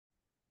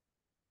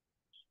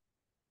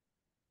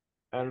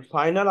And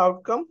final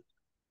outcome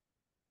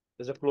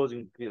is a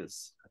closing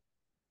pills.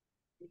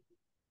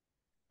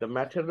 The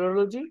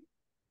methodology,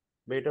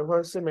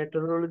 metaverse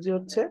methodology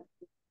হচ্ছে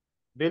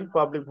build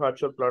public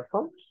virtual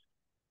platform,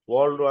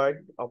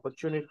 worldwide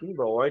opportunity,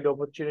 the wide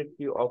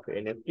opportunity of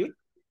NFT.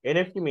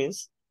 NFT means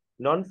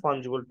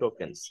non-fungible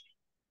tokens.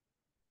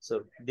 So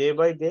day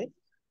by day,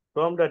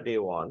 from the day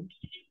one,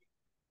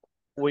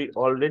 we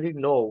already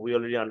know, we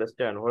already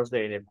understand what the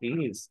NFT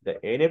is. The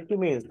NFT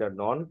means the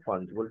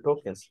non-fungible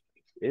tokens.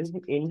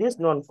 In this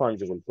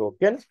non-fungible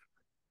token,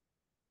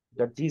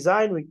 the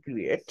design we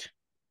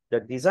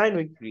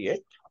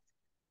create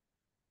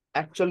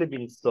actually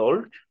being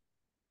sold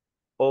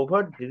over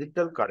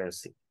digital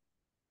currency.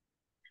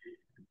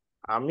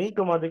 আমি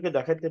তোমাদেরকে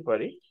দেখাতে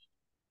পারি,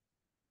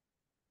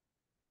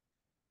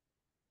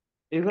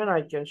 even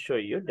I can show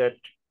you that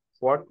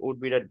what would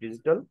be the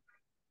digital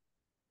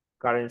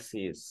currency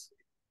is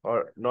or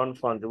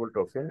non-fungible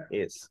token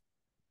is.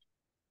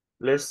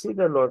 Let's see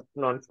the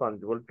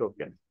non-fungible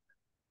token.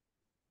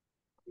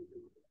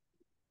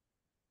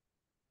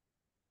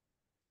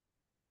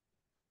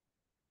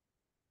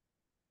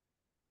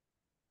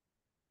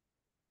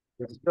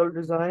 Digital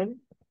design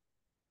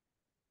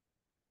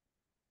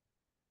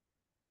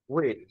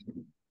with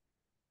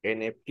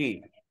NFT.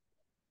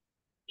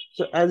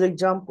 So as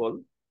example,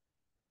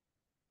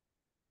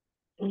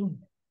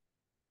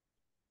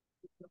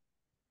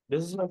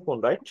 this is my phone,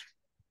 right?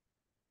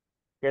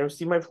 Can you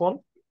see my phone?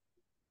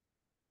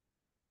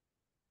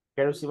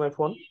 Can you see my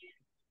phone?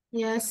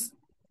 Yes.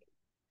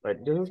 Right,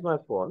 this is my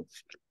phone.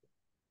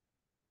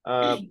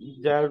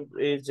 There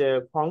is a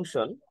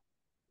function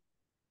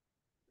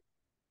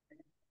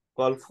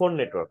called phone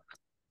network.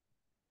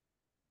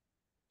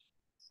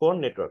 Phone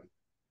network.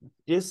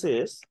 This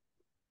is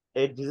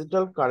a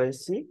digital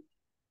currency,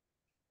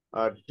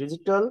 a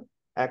digital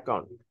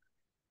account.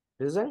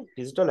 This is a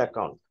digital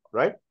account,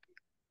 right?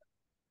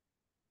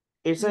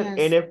 It's an Yes.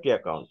 NFT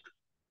account.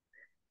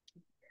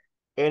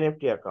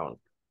 NFT account.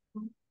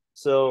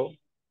 So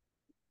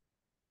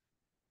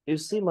you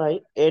see my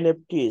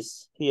NFTs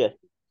here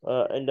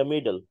in the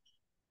middle.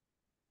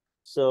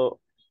 So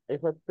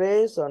if I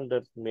press on the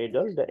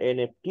middle, the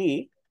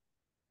NFT,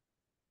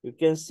 you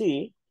can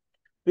see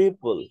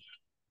people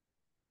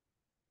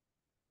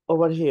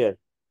over here.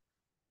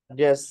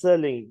 They are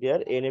selling their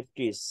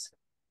NFTs.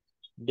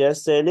 They are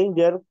selling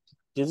their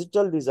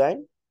digital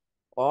design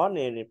on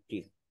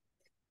NFT.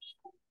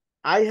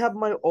 I have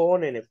my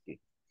own NFT.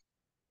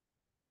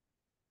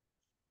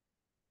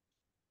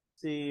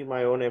 See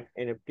my own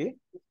NFT,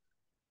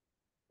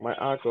 my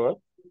artwork.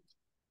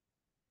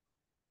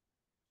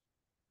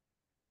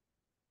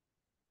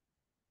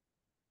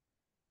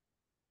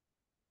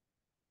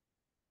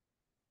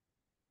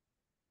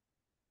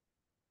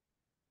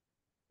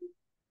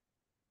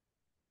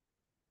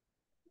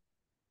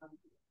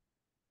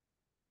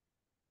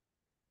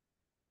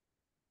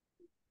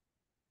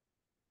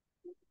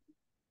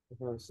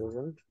 One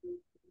second.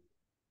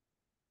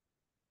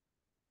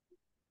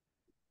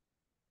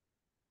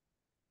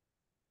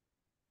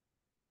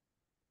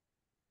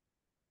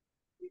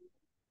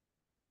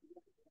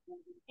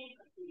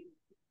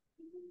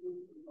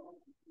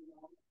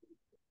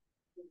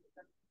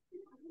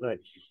 Right.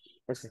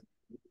 Okay.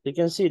 You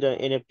can see the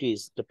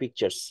NFTs, the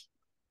pictures.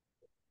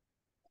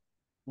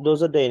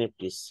 Those are the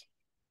NFTs.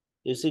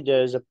 You see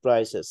there is a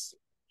prices,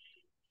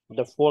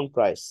 the phone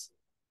price,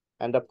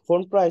 and the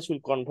phone price will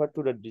convert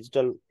to the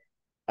digital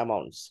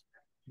amounts,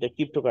 the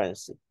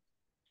cryptocurrency.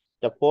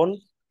 The phone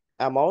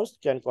amounts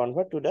can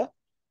convert to the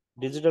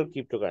digital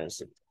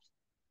cryptocurrency.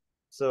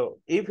 So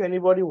if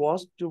anybody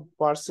wants to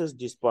purchase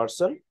this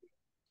person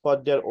for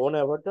their own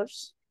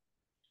avatars,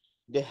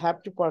 they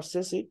have to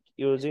purchase it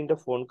using the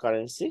phone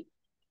currency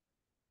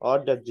or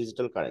the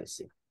digital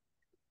currency.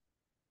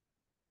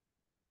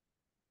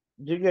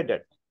 Do you get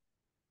that?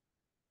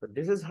 So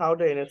this is how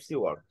the NFC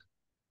works.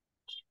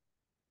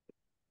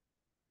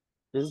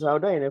 This is how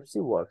the NFC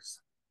works.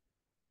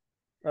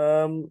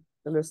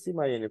 Let's see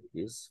my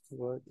NFTs.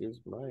 What is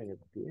my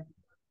NFT?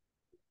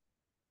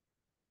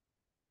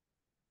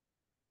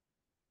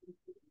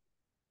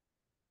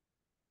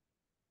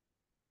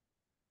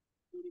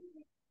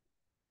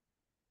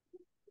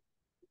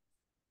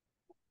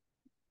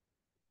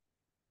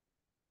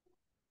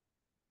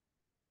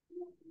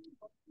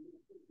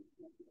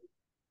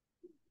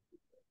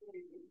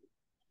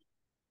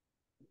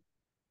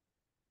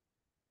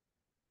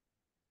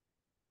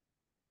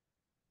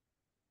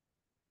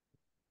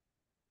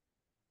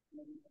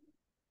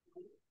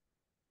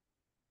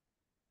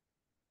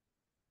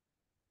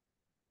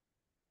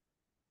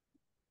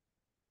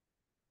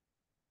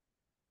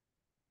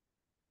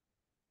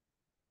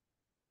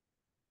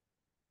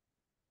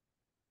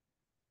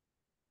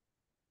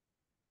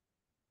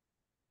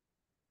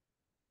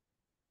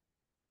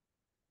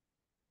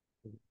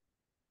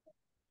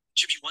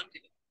 Should be one day.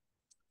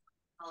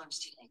 Dollars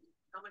today.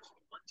 How much should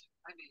be one today?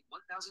 I made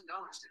 $1,000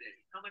 today.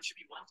 How much should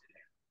be one today?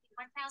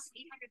 $1,800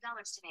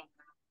 today.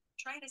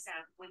 Try this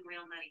app with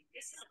real money.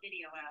 This is a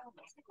video app.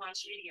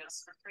 Watch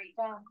videos for free.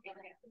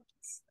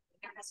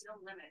 There has no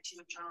limit to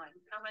withdrawing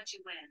how much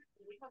you win.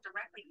 We will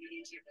directly get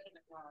into your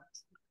payment wallet.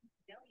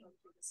 They'll go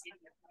through this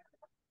video.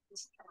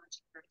 This is how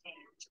much you pay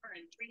to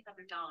earn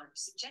 $300.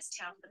 Just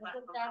tap the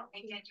button below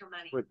and get your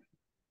money. Wait.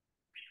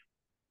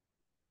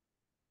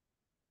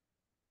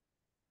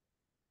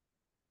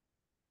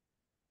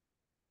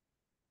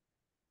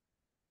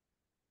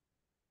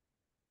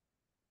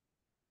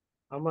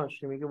 আমার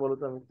সিমিকে বলো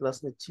তো আমি class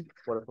নিচ্ছি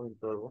পরে phone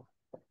দিতে পারবো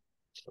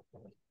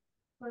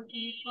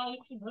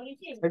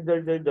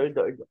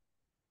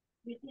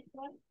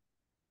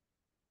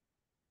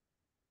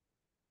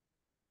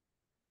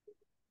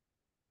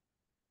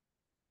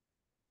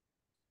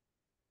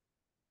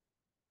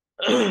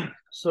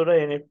So the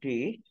NFT,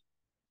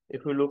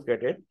 if you look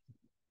at it,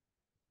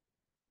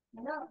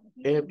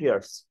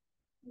 AFTRs.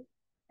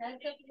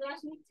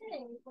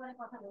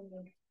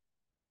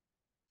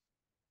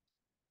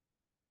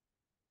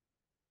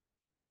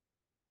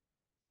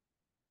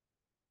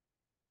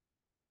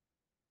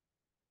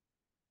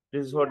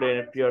 This is what the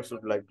NFTRs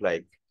would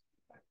like.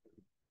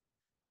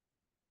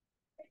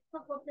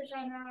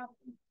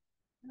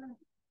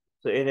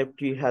 So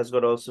NFT has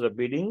got also the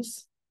biddings,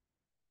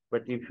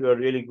 but if you are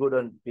really good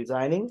on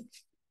designing,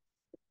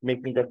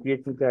 making the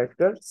creative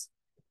characters,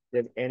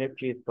 then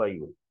NFT is for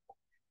you.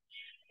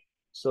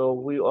 So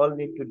we all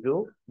need to do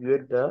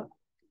with the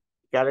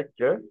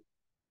character,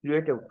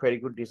 create a very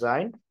good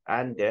design,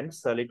 and then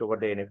sell it over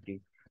the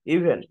NFT.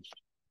 Even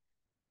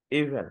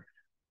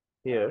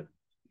here,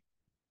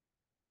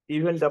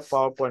 even the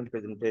PowerPoint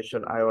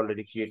presentation I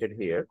already created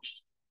here,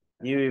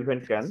 you even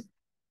can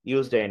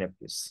use the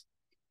NFTs.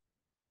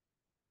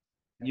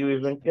 You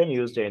even can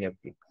use the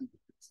NFT.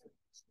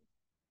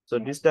 So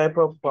this type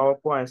of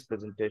PowerPoint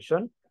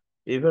presentation,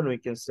 even we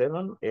can sell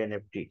on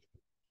NFT.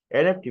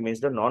 NFT means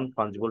the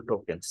non-fungible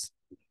tokens.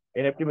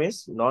 NFT means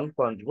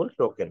non-fungible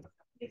token.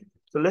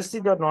 So let's see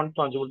the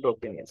non-fungible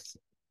token is.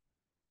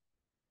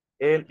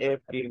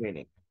 NFT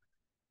meaning.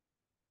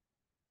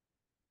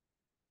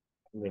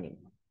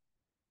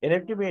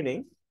 NFT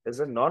meaning is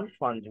a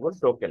non-fungible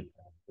token.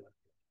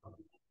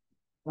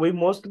 We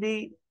mostly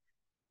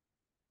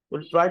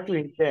will try to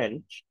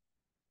intend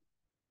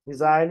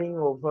designing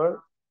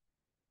over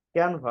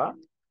Canva,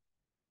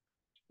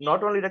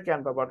 not only the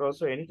Canva, but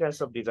also any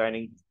kinds of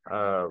designing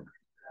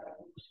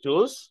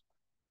tools,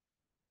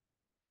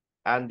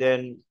 and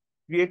then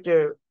create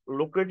a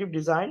lucrative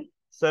design,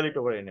 sell it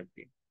over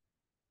NFT.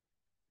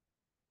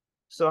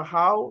 So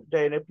how the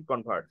NFT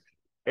convert?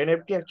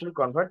 NFT actually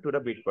convert to the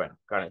Bitcoin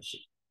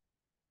currency.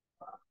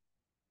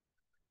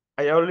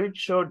 I already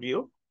showed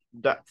you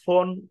the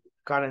phone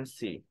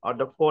currency or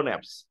the phone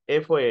apps,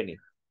 FONE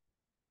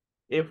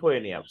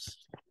apps,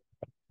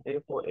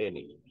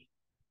 FONE.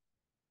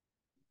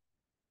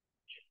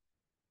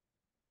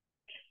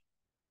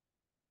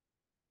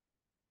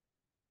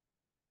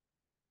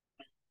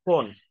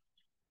 Phone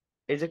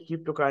is a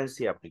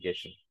cryptocurrency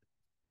application.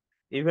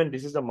 Even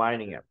this is a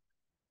mining app.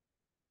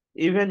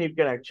 Even you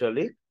can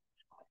actually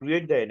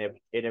create the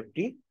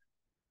NFT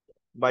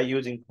by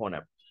using phone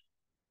app.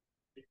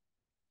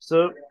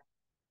 So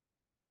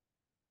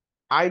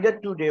either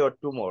today or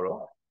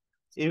tomorrow,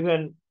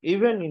 even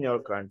in your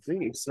country,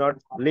 it's not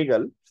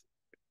legal.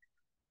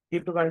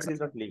 Cryptocurrency is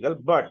not legal,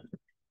 but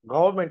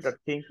government are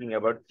thinking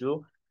about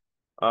to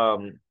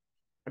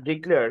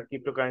declare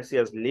cryptocurrency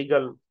as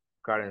legal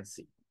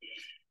currency.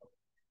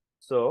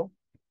 So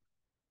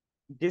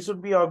this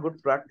would be our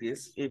good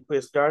practice if we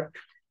start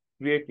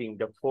creating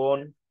the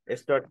phone,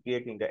 start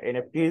creating the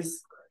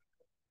NFTs,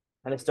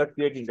 and start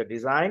creating the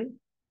design,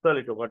 sell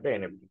it over the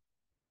NFT.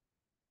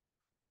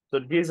 So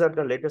these are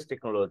the latest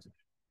technology.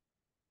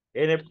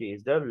 NFT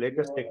is the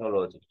latest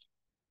technology.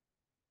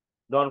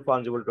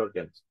 Non-fungible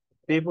tokens.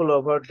 People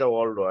over the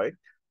worldwide,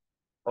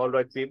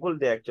 people,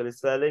 they actually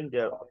selling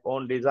their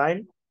own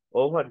design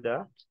over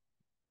the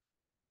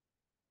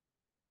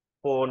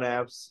phone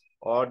apps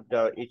or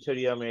the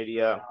Ethereum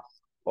area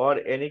or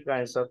any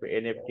kinds of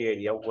NFT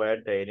area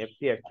where the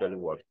NFT actually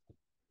works.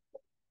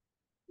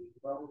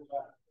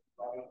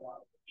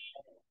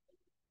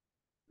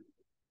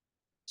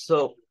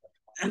 So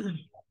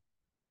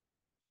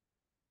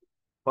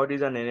what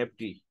is an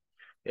NFT?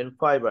 In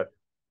Fiverr,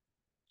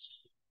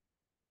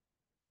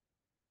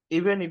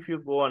 even if you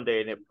go on the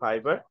NFT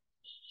Fiverr,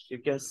 you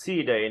can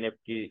see the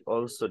NFT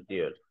also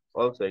there,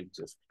 also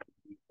exists.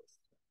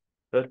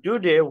 So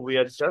today we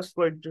are just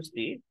going to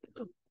see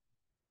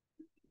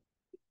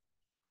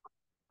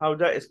how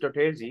the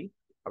strategy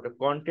of the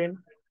content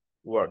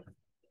work.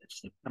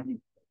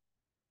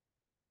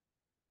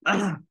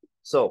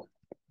 So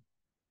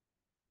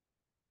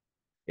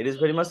it is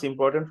very much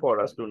important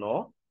for us to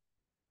know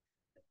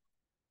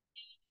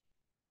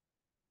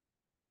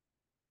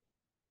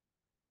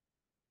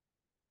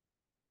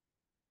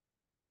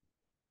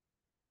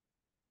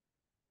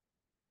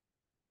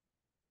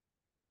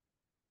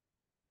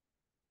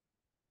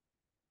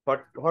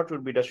what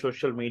would be the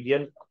social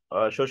media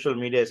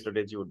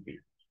strategy would be.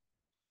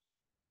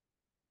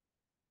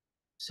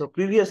 So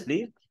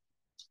previously,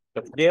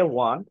 The day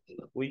one,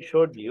 we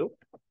showed you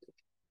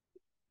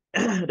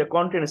the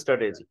content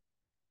strategy.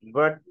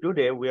 But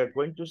today we are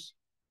going to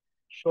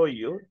show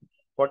you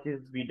what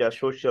is the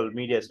social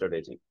media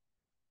strategy.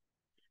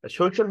 The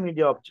social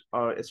media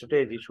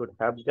strategy should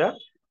have the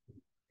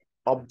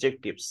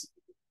objectives.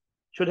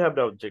 Should have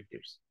the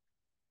objectives.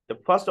 The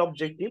first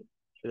objective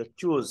is to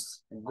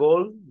choose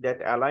goal that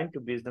align to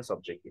business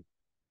objective.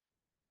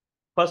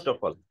 First of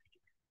all,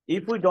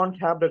 if we don't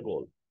have the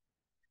goal,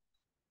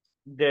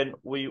 then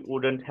we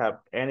wouldn't have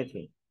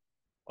anything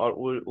or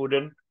we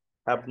wouldn't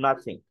have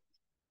nothing.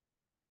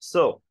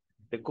 So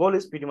the goal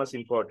is pretty much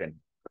important.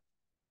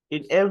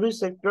 In every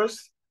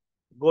sectors,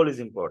 goal is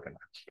important.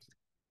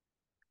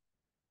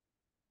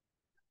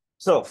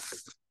 So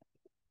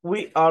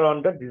we are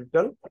on the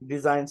digital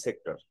design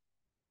sector.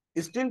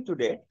 Still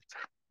today,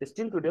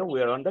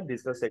 we are on the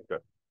digital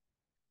sector.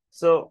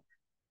 So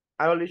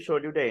I already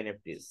showed you the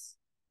NFTs.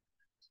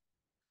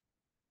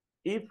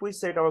 If we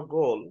set our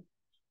goal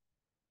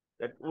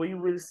that we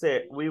will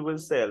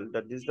sell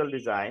the digital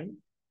design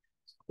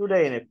to the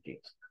NFT,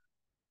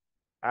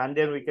 and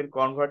then we can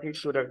convert it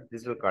to the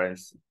digital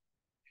currency.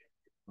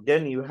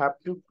 Then you have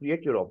to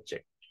create your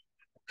object.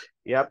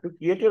 You have to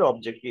create your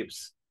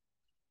objectives.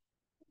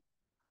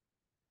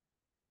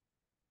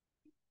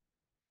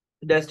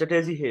 The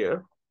strategy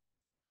here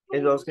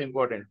is also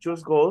important.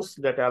 Choose goals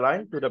that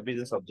align to the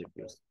business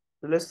objectives.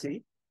 So let's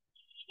see.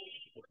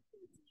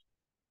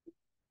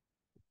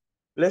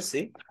 Let's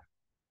see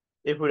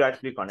if we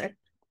actually connect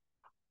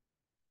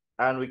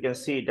and we can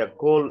see the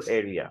goal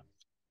area.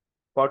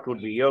 What would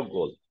be your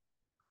goal?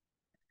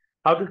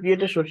 How to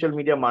create a social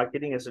media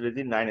marketing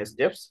strategy, 9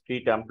 steps,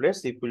 3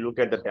 templates. If we look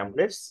at the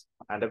templates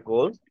and the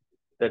goal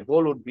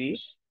would be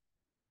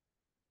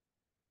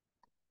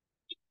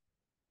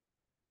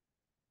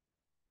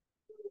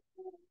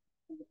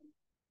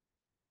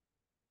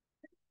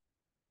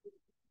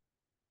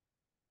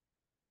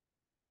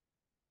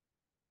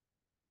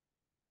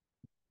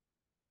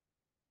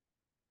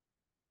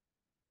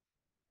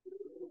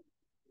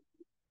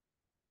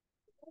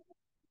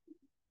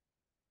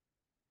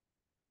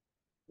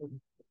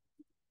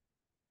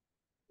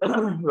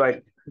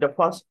right. The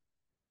first,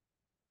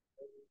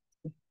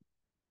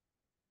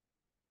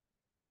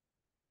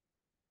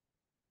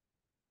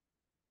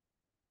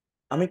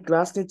 আমি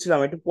class নিচ্ছিলাম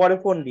একটু পরে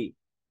phone দিই।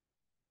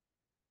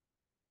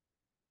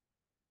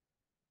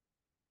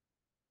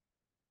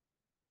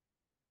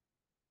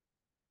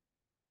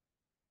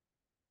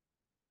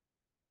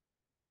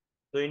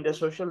 So in the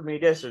social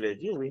media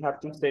strategy, we have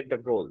to set the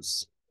goals.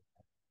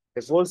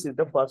 The goals is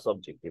the first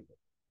objective.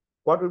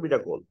 What will be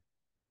the goal?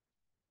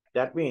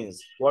 That means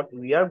what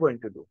we are going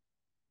to do.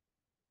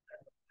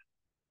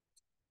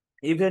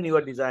 Even you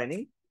are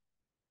designing,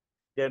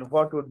 then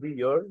what would be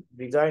your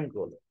design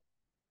goal?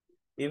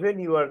 Even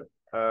you are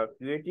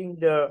creating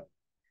the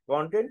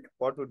content,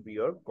 what would be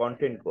your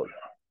content goal?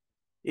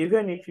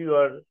 Even if you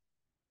are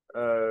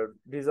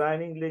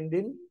designing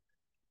LinkedIn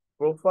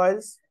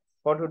profiles,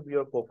 what would be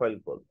your profile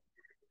goal?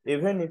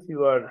 Even if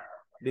you are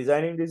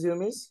designing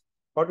resumes,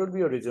 what would be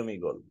your resume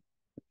goal?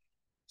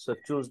 So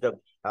choose the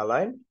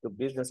align to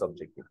business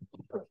objective.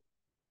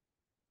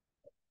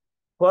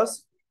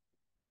 First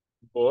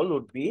goal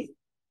would be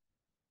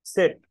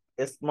set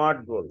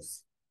SMART goals.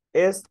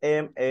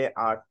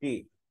 SMART.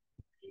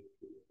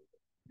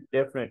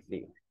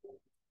 Definitely.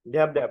 They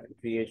have the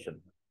abbreviation.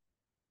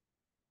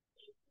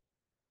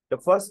 The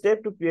first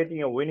step to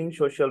creating a winning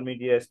social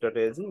media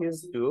strategy is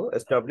to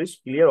establish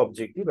clear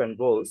objective and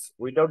goals.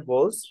 Without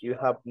goals, you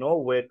have no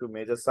way to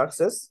measure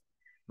success.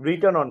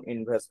 Return on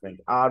investment,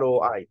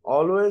 ROI.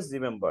 Always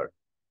remember,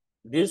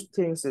 these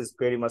things is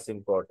very much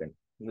important.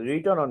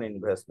 Return on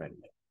investment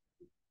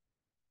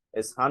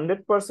is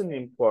 100%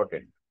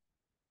 important.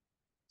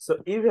 So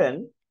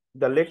even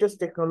the latest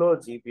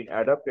technology being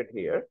adopted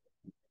here,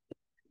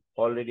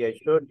 already I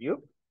showed you,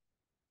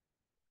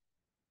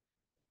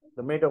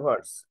 the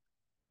metaverse.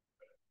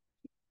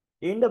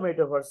 In the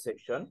metaverse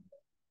section,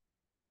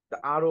 the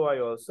ROI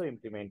also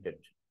implemented.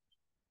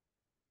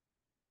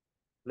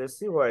 Let's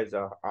see where is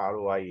the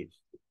ROI is.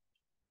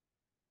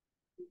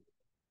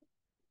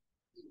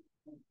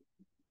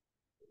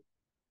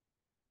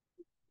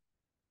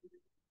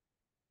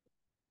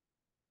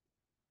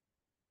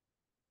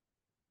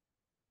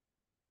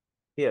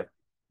 Here,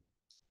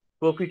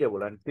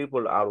 profitable and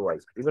people ROI,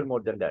 even more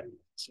than that.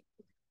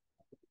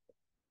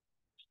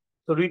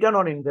 So return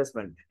on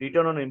investment.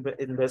 Return on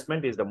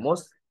investment is the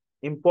most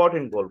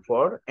important goal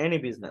for any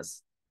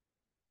business.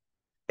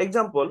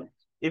 Example,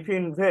 if you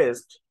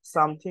invest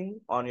something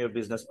on your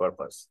business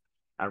purpose,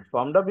 and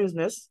from the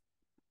business,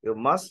 you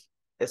must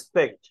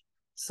expect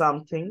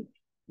something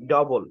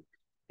double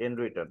in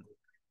return.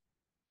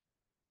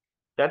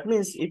 That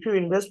means if you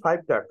invest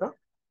 5 taka,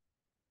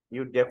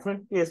 you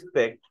definitely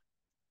expect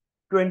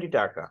 20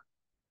 taka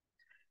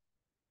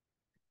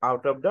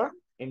out of the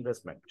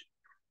investment.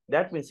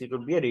 That means it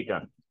will be a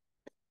return.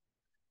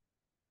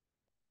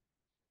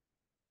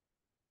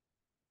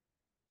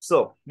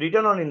 So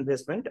return on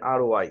investment,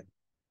 ROI.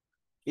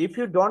 If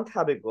you don't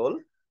have a goal,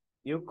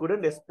 you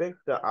couldn't expect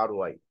the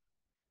ROI.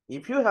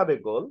 If you have a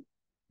goal,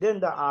 then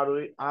the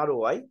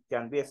ROI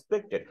can be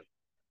expected.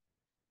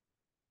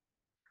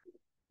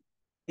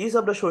 Each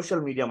of the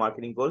social media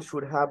marketing goals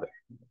should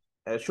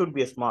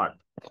be smart.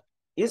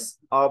 Each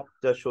of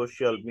the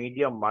social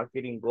media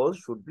marketing goals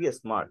should be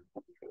smart.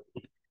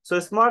 So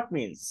smart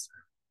means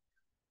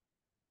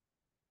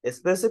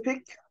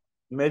specific,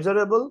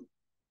 measurable,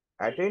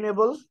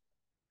 attainable,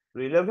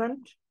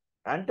 relevant,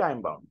 and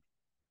time bound.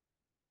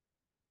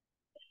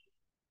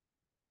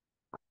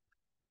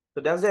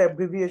 So that's the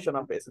abbreviation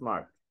of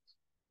SMART.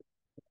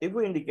 If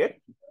we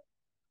indicate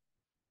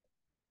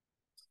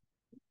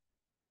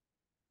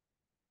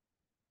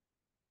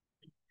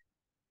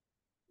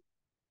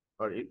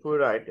or if we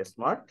write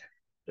SMART,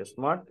 the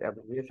SMART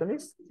abbreviation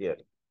is here.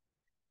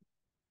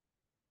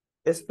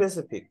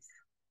 Specific,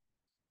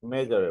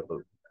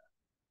 measurable,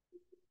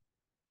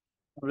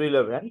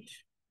 relevant,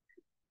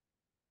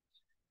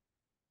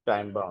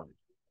 time bound.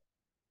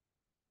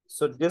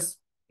 So this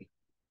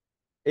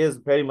is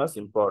very much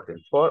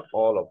important for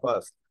all of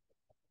us.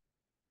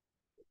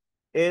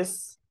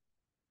 S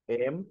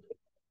M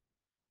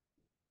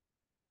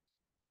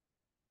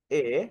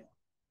A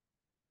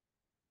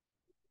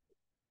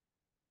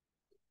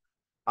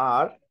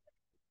R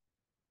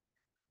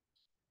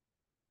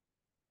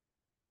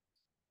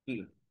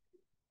T.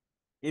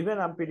 Even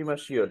I'm pretty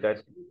much sure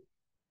that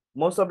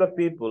most of the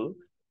people,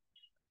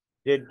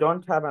 they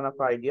don't have enough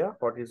idea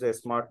what is a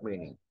smart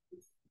meaning.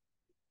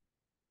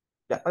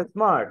 The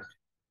smart,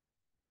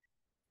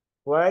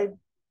 why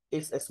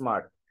is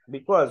smart?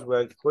 Because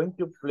we're going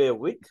to play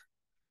with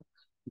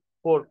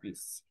four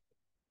piece.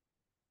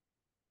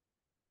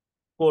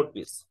 Four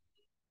piece.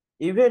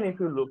 Even if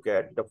you look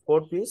at the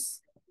four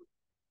piece,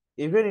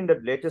 even in the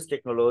latest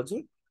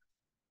technology,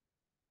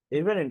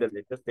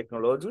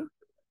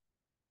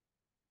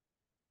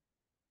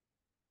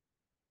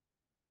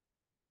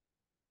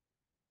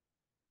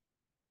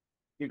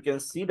 you can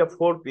see the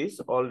four piece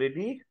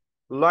already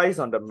lies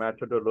on the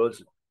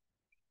methodology.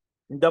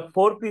 The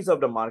four piece of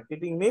the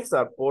marketing mix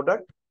are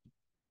product,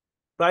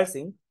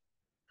 pricing,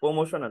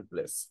 promotion, and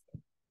place.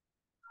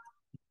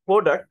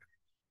 Product,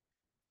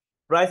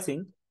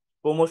 pricing,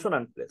 promotion,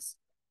 and place.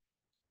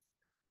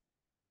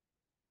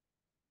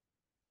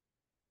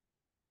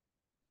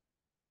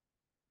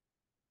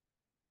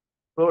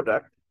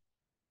 Product,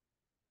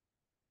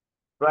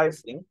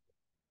 pricing,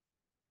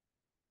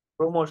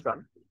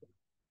 promotion,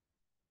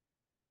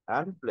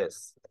 and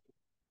place.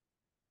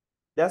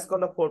 That's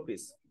called a four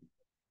piece.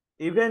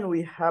 Even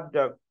we have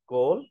the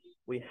goal,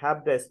 we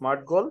have the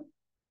SMART goal,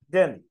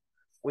 then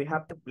we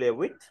have to play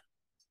with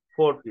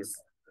four piece.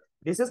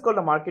 This is called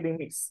a marketing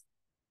mix.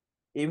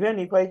 Even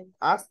if I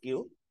ask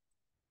you,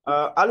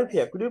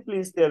 Alithia, could you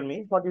please tell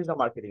me what is the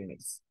marketing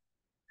mix?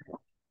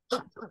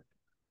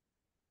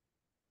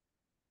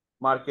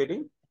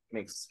 Marketing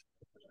mix.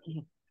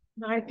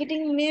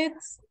 Marketing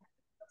mix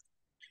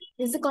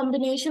is a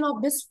combination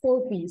of this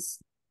four piece.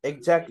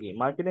 Exactly.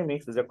 Marketing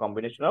mix is a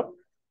combination of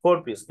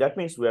four piece. That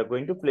means we are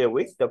going to play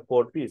with the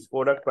four piece: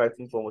 product,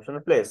 pricing, promotion,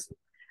 and place.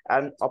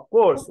 And of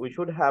course, we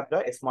should have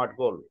the SMART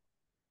goal.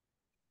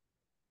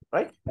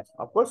 Right?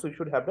 Of course, we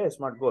should have the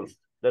SMART goal,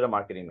 the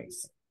marketing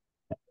mix.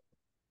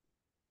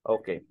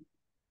 Okay.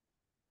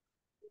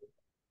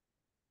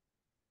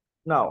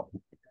 Now,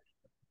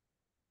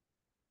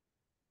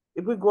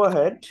 if we go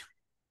ahead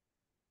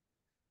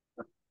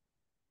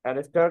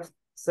and start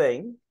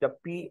saying the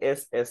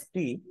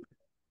PSST,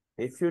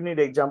 if you need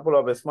example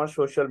of a smart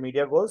social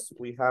media goals,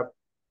 we have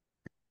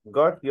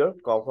got your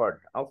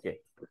covered. Okay.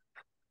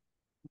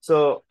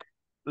 So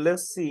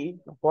let's see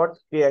what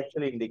they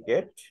actually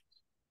indicate.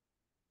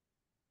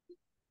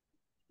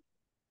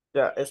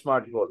 The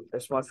SMART goal,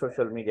 smart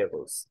social media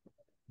goals.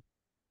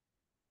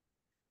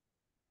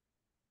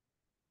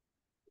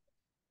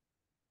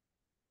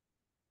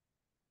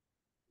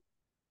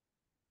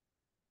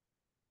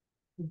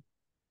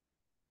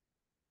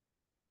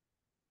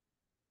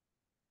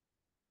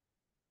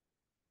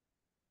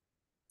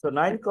 So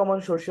 9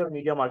 common social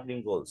media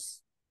marketing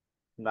goals.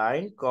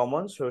 9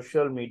 common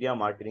social media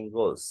marketing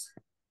goals.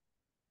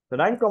 The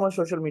 9 common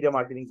social media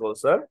marketing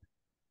goals are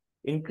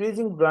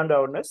increasing brand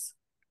awareness,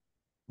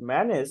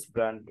 manage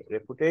brand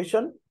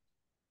reputation,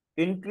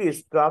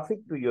 increase traffic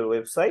to your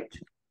website,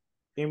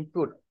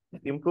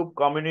 improve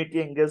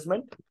community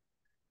engagement,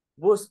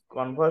 boost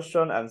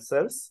conversion and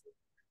sales,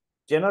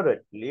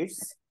 generate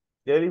leads,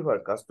 deliver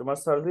customer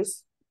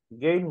service,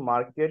 gain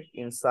market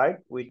insight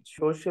with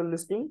social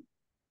listing,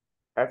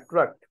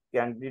 attract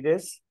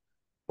candidates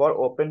for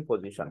open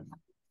position.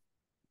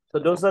 So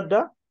those are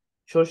the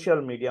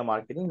social media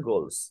marketing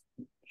goals.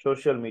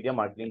 Social media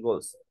marketing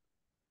goals.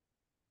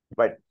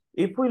 But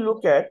if we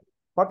look at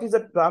what is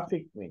a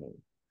traffic meaning?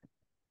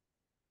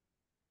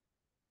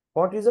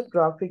 What is a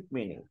traffic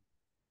meaning?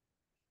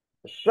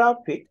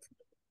 Traffic,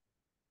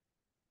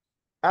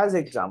 as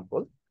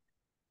example,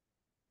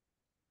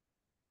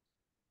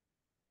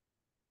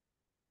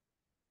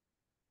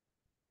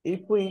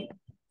 if we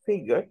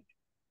figure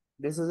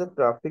this is a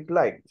traffic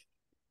light,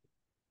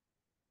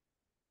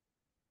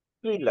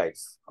 3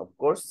 lights, of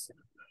course,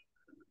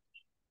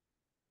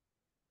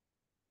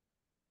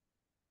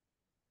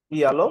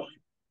 yellow,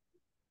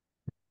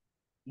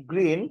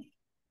 green,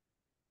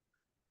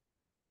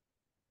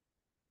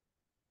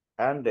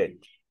 and red.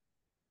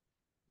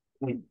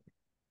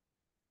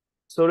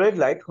 So red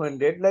light, when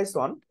red lights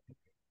on,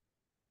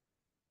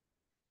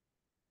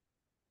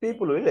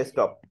 people will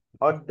stop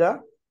or the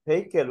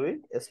vehicle will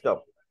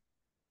stop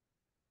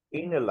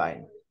in a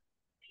line.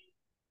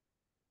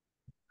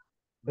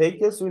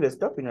 Vehicles will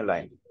stop in a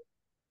line.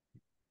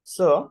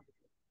 So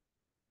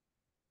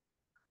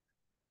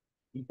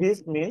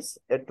this means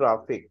a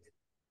traffic.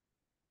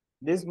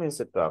 This means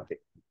a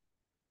traffic.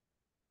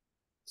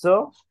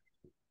 So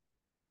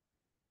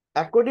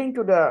according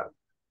to the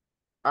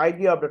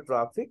idea of the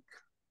traffic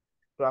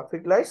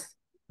lights,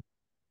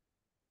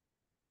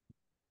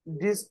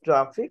 this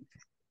traffic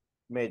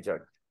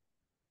measured.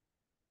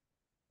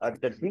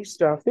 This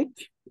traffic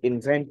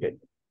invented.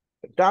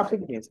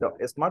 Traffic means the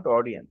smart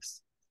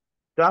audience.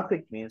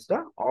 Traffic means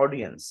the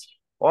audience.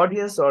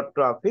 Audience or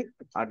traffic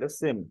are the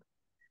same.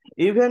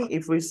 Even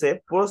if we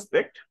say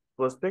prospect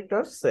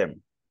are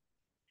same.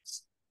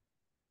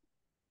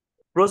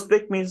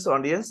 Prospect means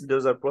audience.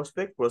 Those are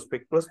prospect.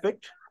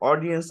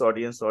 Audience,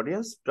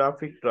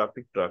 traffic.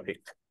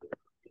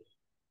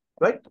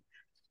 Right?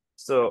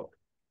 So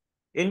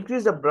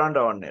increase the brand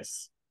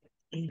awareness.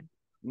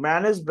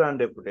 Manage brand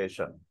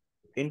reputation.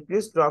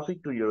 Increase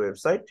traffic to your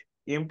website.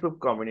 Improve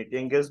community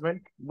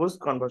engagement. Boost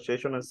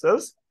conversation and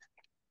sales.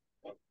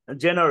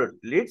 Generate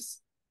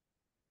leads.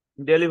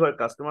 Deliver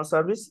customer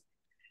service.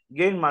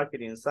 Gain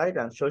market insight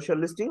and social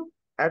listing.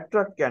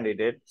 Attract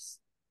candidates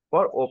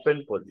for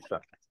open position.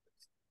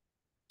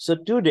 So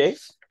today,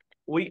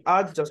 we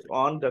are just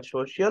on the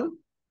social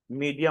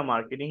media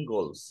marketing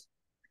goals.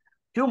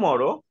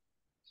 Tomorrow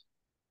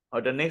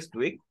or the next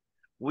week,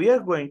 we are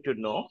going to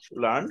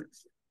learn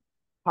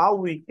how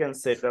we can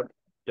set up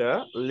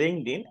the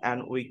LinkedIn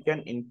and we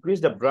can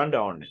increase the brand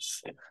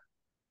awareness.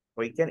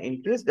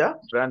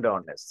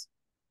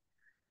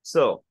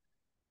 So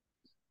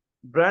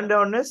brand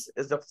awareness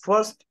is the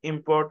first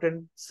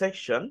important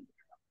section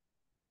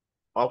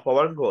of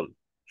our goal,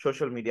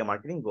 social media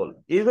marketing goal.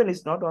 Even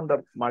it's not on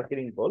the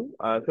marketing goal,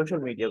 social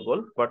media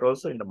goal, but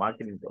also in the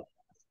marketing goal.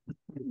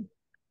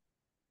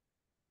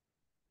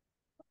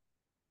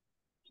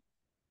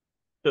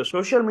 So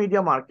social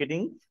media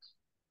marketing,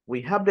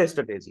 we have the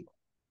strategy.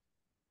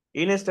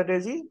 In a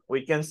strategy,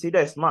 we can see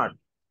the SMART.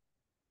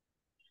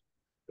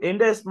 In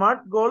the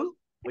SMART goal,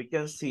 we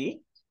can see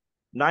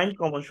 9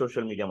 common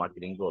social media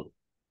marketing goals.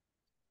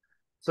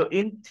 So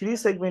in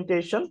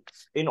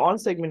all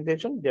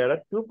segmentation, there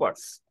are 2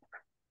 parts.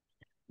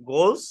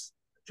 Goals,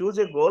 choose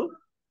a goal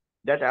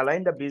that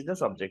align the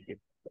business objective.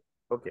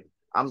 Okay,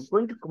 I'm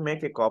going to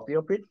make a copy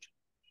of it.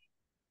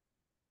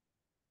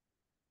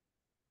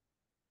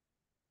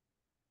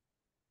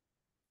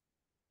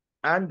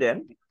 And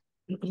then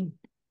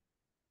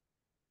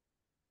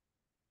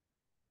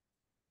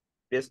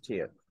paste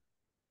here.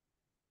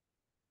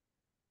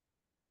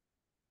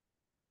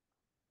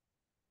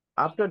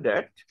 After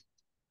that,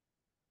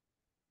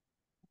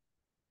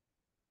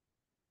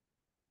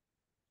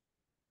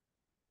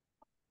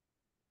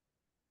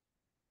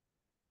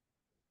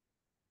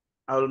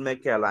 I will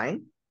make a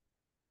line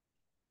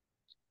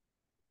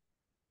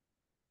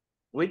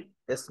with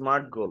a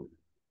SMART goal.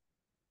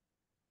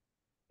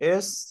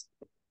 SMART.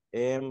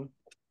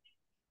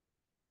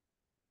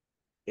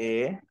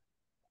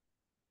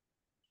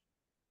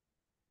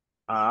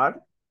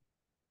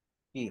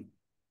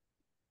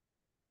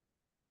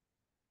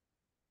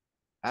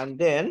 And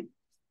then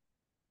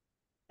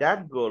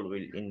that goal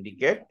will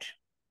indicate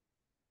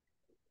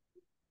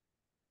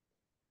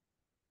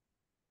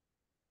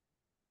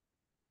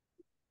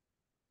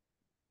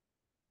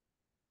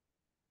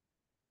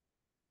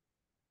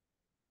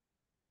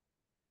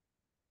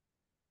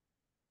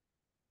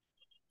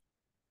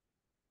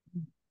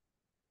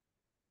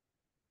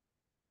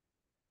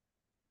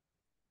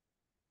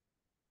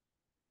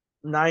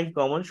nine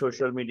common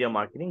social media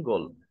marketing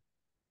goals.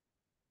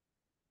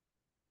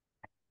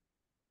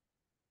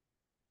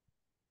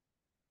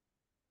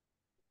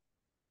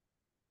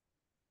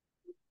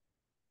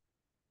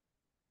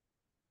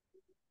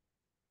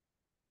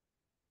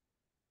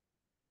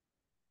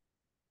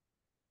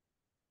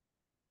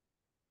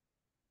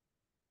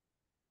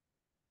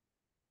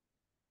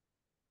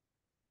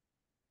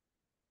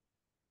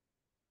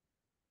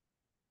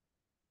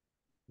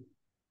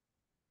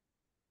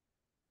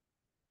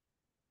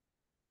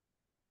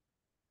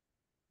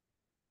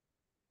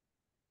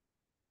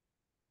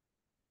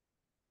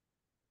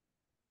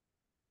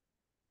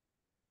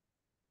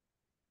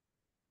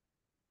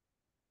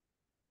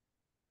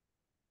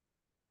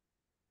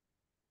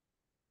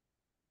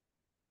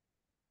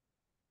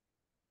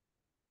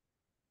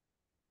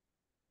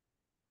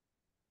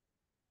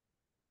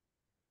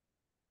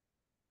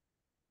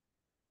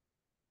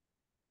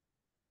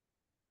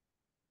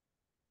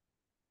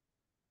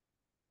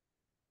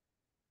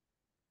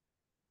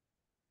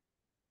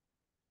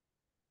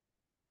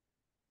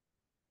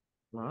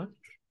 Smart.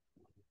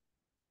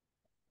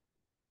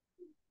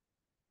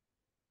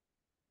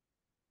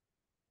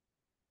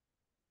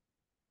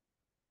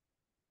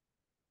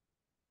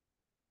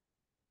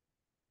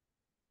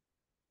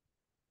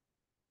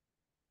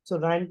 So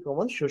 9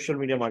 common social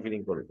media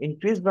marketing goal.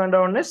 Increase brand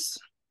awareness,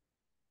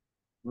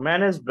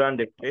 manage brand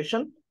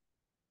reputation,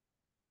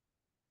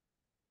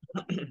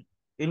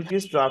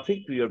 increase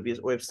traffic to your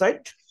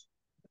website.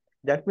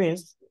 That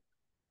means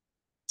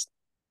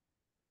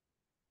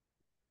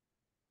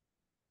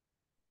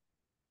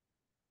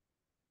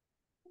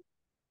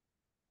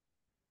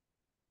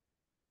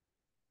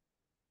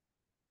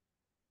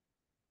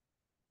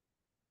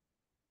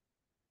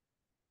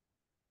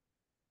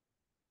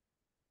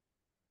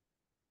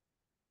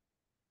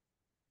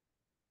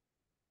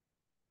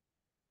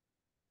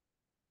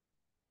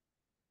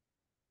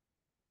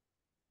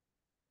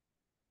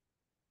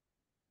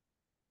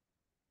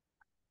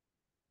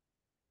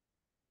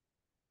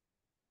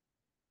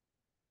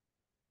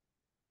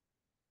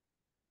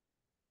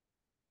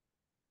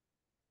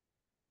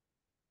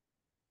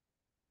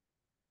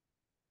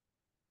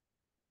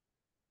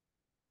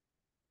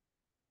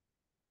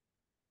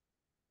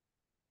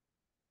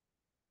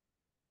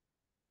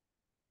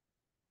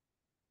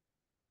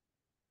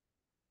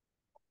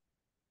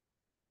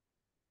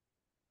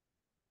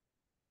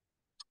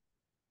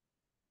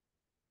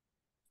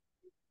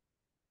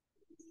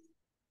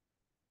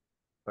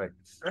right.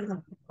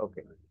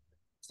 Okay.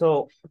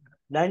 So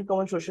 9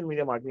 common social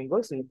media marketing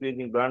goals,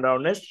 including brand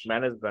awareness,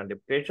 manage brand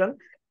reputation,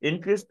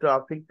 increase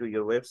traffic to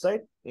your website,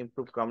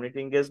 improve community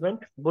engagement,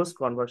 boost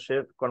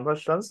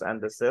conversions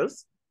and the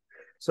sales.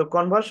 So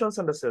conversions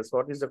and the sales,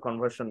 what is the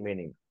conversion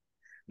meaning?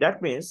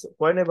 That means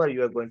whenever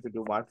you are going to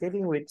do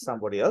marketing with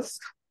somebody else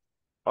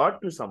or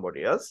to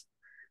somebody else,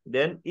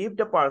 then if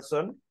the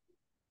person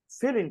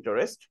feel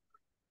interest,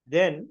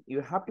 then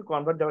you have to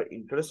convert the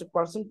interested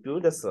person to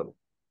the sale.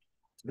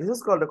 This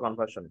is called a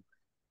conversion.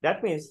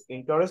 That means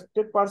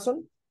interested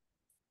person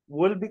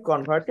will be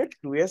converted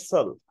to a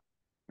sale.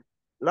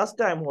 Last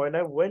time when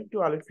I went to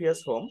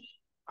Alifia's home,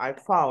 I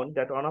found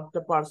that one of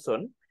the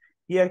person,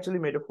 he actually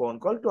made a phone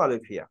call to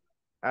Alifia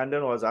and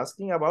then was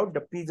asking about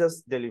the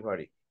pizza's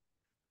delivery.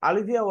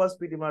 Alivia was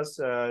pretty much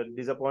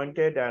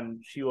disappointed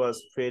and she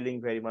was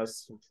feeling very much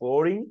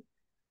boring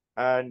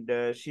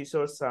and she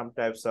showed some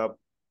types of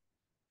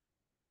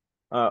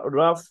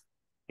rough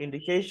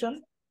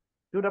indication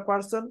to the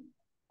person.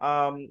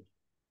 Um,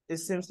 it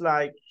seems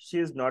like she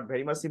is not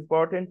very much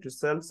important to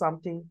sell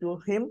something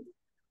to him,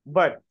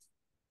 but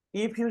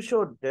if you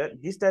show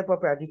this type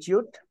of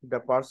attitude, the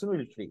person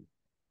will flee.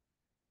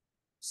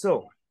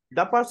 So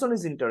the person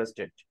is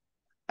interested.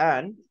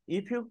 And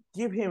if you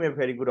give him a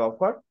very good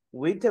offer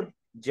with a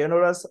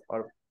generous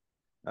or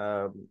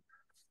um,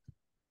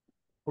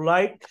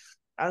 polite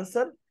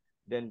answer,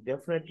 then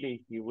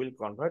definitely he will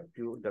convert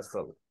to the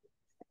sale.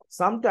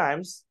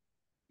 Sometimes,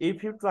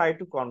 if you try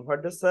to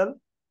convert the sale,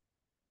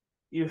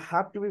 you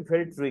have to be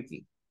very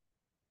tricky.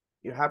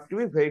 You have to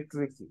be very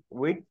tricky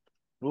with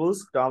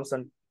rules, terms,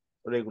 and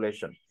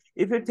regulation.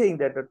 If you think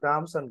that the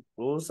terms and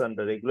rules and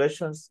the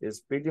regulations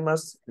is pretty much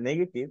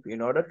negative in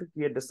order to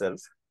create the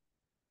sales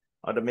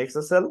or to make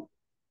the sale,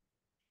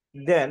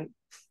 then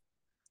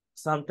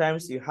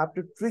sometimes you have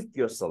to trick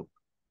yourself.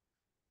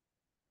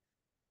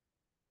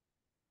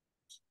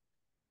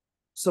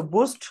 So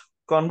boost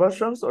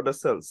conversions or the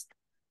sales.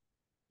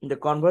 The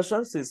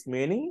conversions is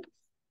meaning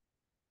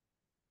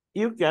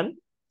you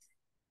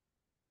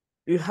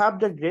have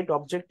the great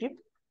objective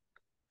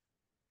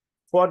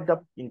for the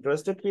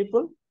interested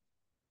people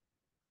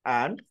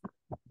and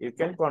you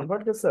can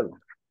convert the sell.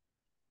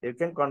 You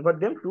can convert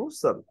them to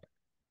sell.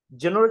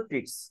 Generate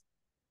leads.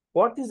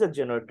 What is a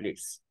generate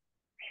leads?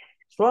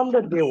 From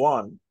the day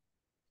one,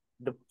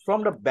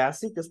 from the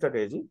basic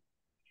strategy,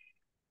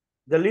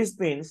 the list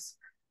means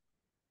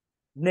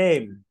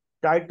name,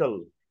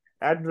 title,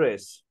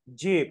 address,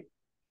 zip,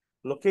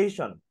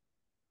 location,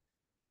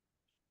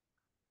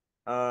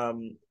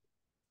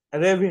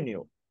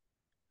 revenue,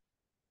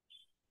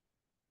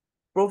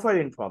 profile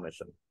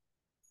information,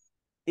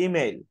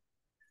 email,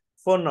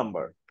 phone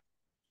number,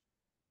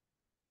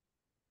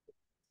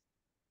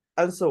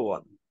 and so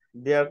on.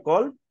 They are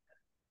called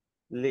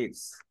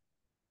leads.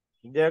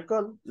 They are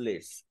called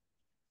leads.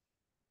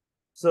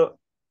 So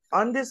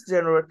on this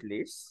generate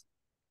leads,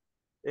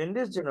 in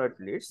this generate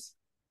leads,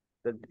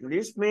 the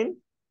leads mean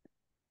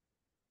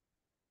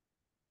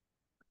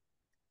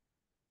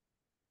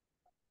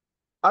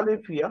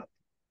Alifia,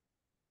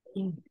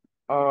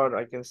 or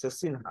I can say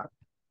Sinha.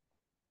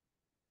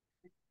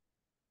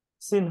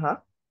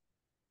 Sinha.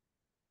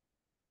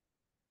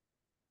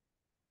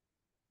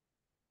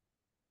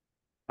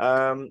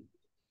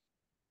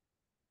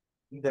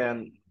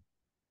 Then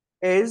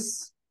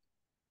is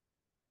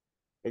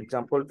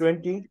example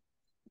 20.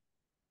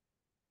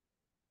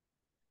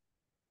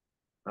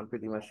 I'm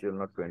pretty much sure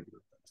not 20.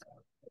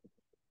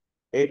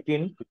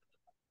 18.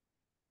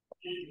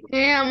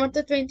 হ্যাঁ আমার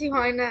তো 20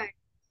 হয় না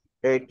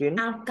 18.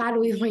 আর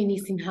কারোই হয়নি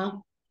Sinha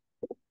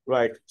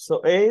Right. So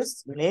is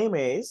name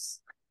is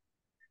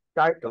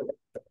title.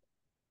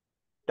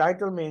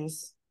 Title means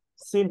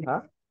Sinha,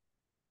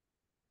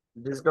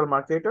 digital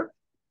marketer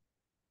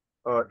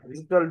or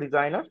digital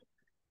designer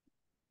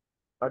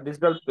or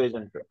digital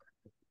presenter.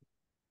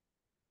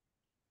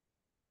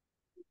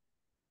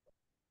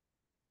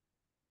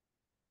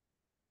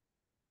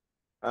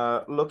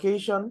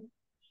 Location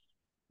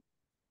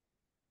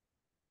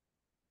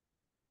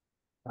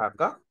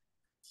Dhaka.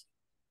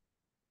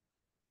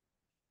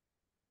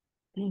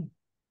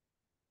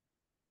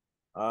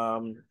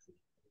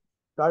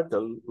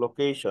 Title,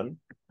 location,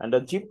 and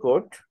the zip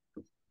code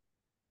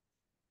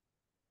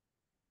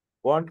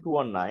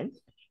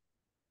 1219.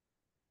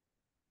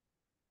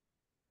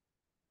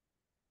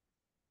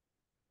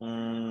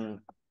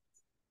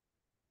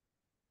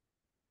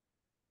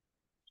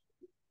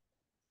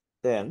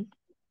 Then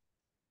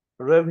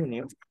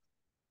revenue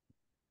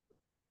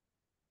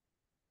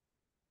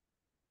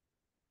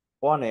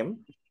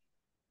 1M.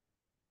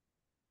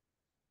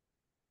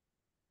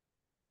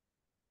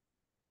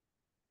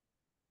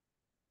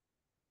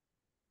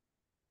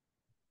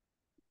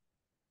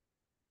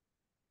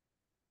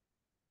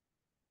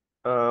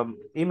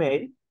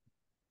 Email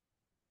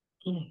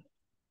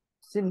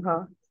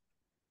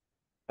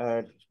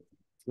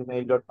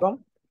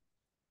sinha@gmail.com.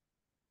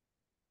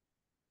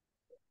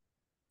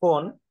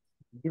 Phone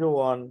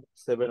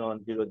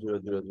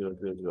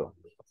 0171000000.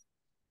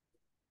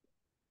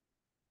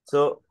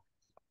 So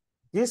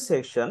this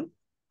section,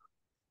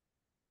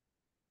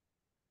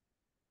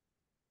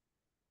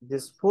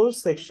 this full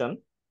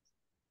section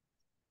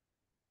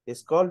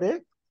is called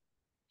a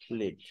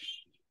lead.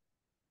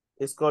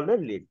 It's called a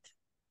lead.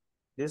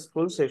 This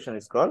full section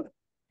is called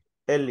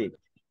a lead.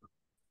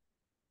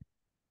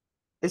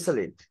 It's a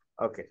lead.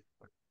 Okay.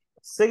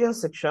 Second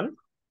section,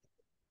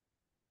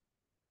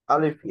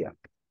 Alifia.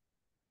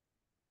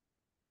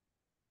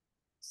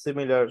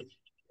 Similar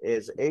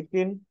is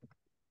 18.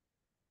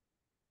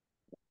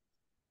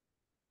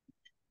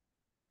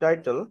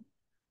 Title,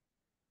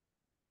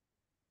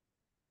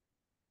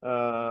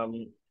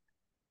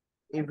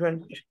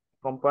 event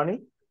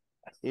company,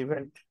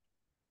 event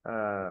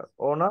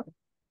owner,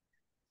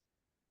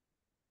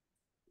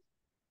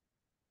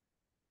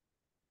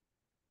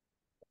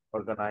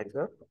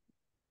 organizer,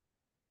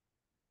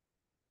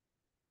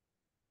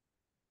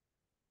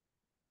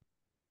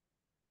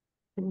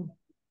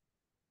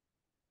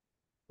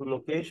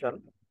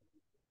 location,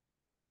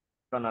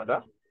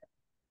 Canada,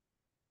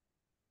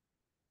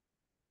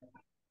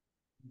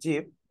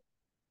 Jeep,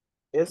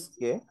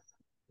 SK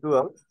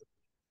 12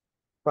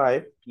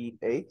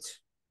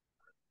 5EH,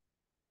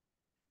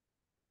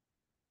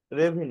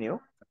 revenue,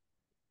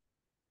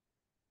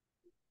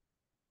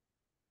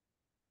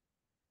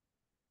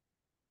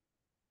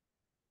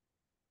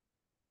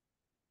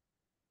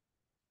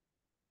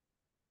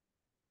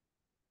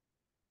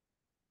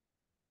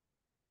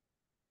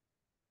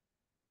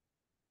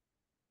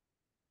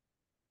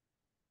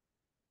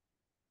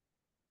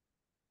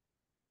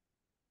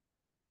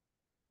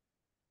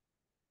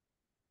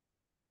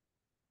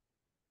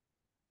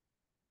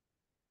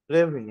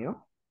 revenue,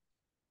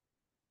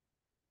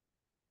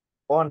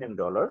 $1 in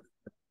dollar,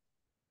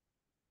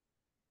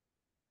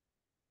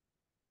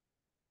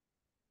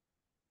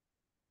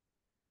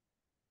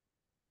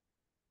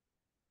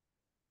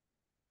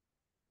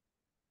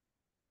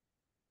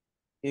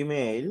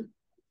 email,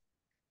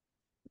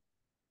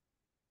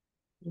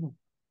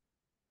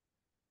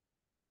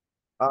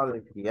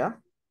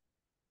 Alifia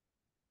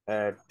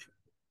at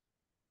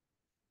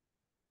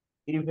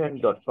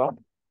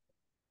event.com,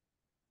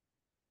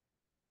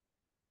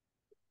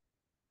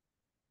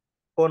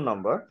 phone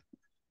number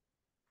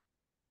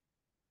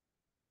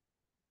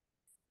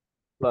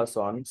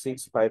 +1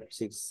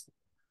 656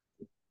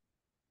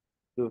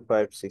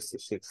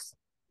 2566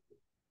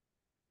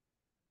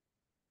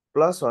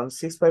 +1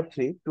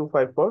 653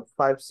 254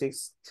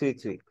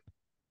 5633.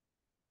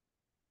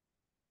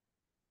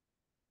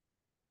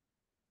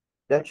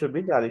 That should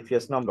be the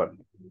Alifia's number.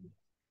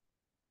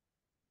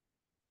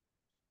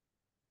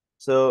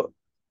 So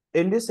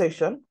in this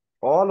section,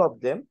 all of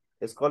them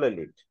is called a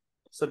lead.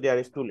 So there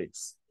is 2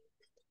 leads.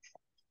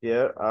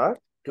 There are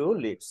 2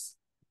 leads.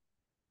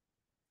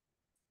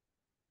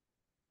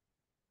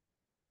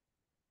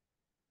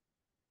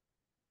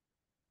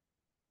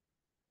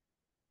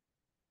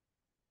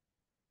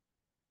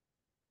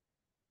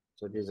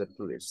 So these are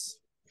 2 leads.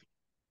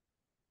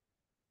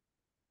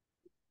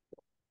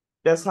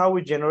 That's how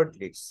we generate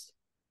leads.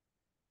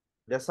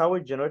 That's how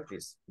we generate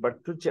leads. But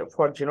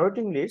for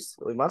generating leads,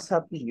 we must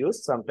have to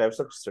use some types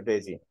of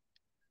strategy.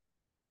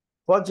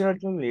 For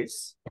generating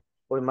leads,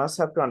 we must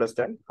have to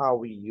understand how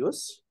we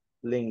use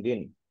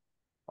LinkedIn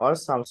or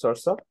some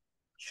sorts of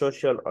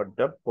social or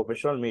the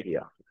professional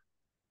media.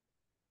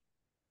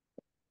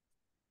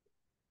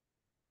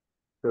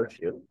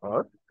 Social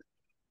or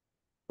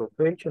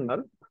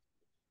professional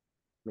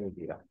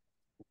media.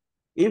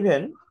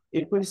 Even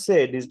if we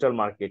say digital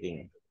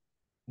marketing,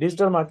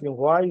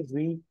 why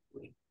we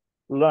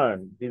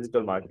learn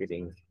digital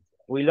marketing?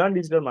 We learn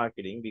digital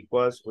marketing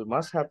because we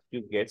must have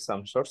to get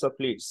some sorts of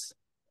leads,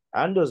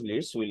 and those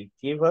leads will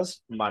give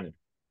us money.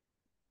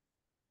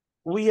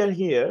 We are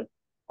here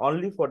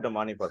only for the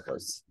money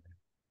purpose.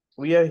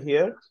 We are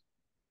here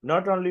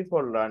not only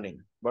for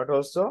learning, but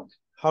also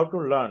how to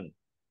learn,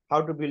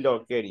 how to build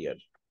our career.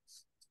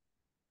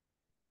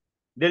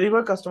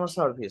 Deliver customer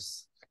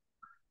service.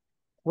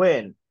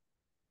 When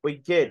we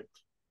get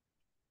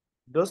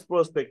those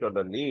prospects or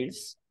the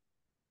leads,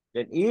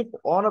 then if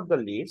one of the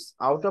leads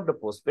out of the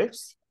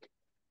prospects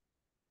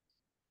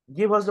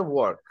give us the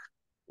work,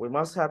 we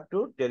must have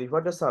to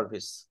deliver the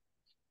service.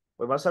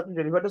 We must have to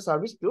deliver the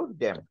service to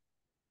them.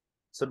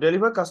 So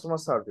deliver customer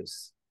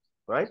service,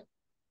 right?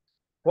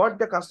 What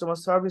the customer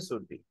service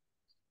would be?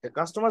 The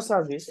customer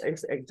service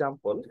is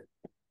example,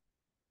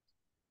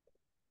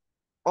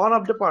 one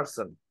of the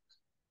person,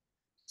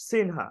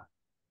 Sinha,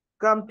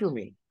 come to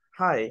me.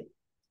 Hi,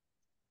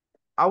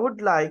 I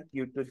would like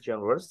you to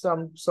generate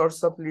some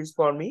sorts of leads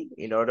for me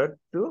in order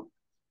to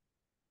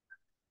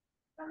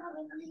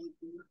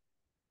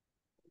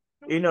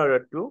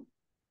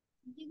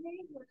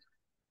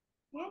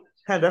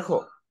হ্যাঁ দেখো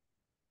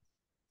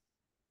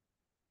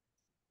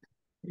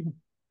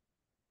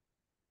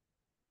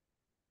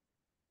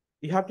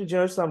you have to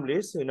generate some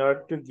leads in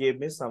order to give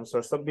me some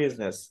sorts of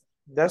business.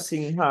 That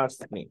Sinha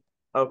asked me.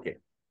 Okay.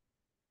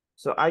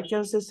 So I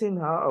can say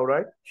Sinha, all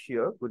right,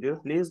 sure. Could you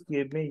please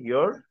give me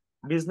your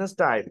business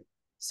type?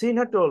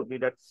 Sinha told me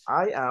that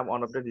I am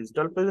one of the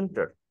digital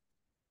presenter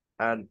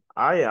and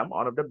I am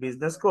one of the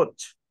business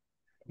coach.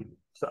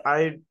 So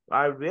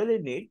I really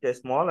need a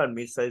small and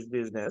mid-sized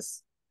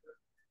business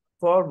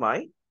for my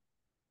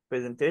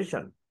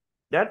presentation.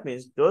 That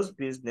means those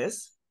business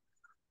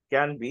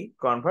can be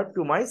converted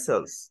to my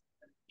sales,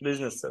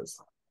 business sales.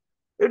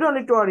 You don't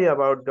need to worry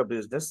about the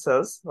business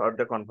sales or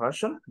the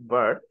conversion,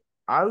 but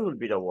I will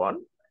be the one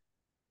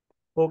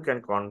who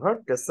can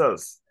convert the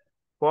sales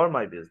for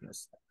my business.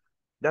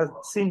 That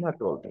Sinha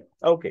told me.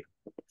 Okay.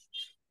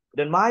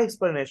 Then my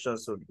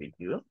explanations would be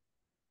to,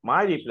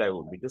 my reply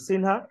would be to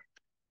Sinha,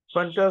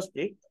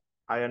 fantastic.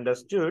 I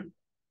understood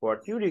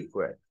what you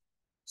require.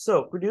 So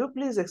could you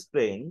please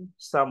explain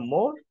some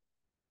more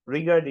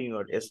regarding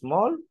your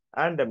small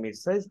and a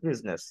mid-sized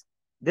business?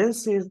 Then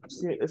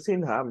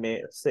Sinha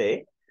may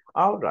say,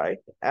 all right,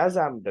 as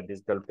I'm the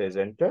digital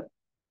presenter,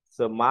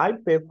 so my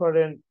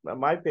preference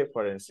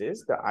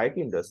is the IT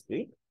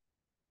industry,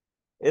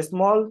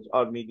 small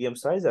or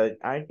medium-sized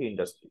IT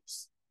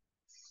industries.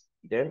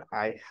 Then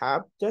I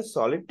have the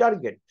solid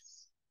target.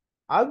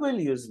 I will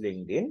use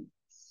LinkedIn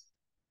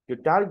to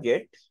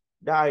target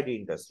the IT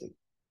industry,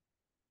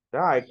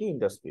 the IT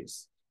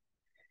industries.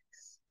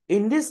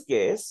 In this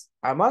case,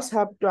 I must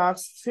have to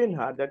ask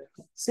Sinha that,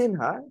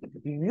 Sinha,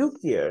 do you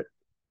care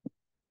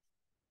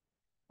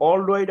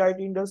worldwide IT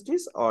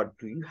industries or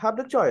do you have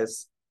the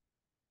choice?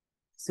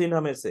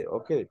 Sinha may say,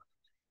 okay,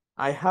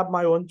 I have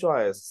my own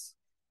choice.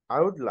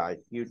 I would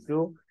like you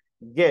to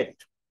get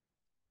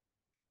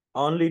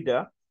only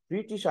the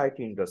British IT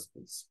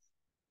industries,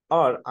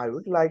 or I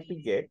would like to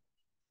get,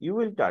 you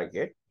will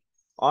target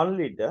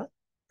only the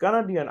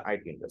Canadian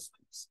IT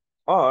industries,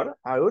 or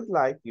I would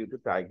like you to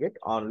target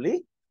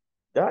only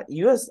the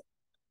US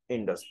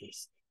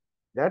industries.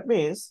 That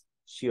means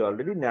she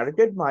already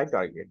narrated my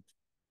target.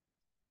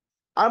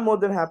 I'm more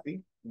than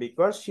happy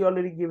because she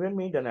already given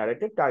me the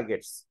narrated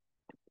targets.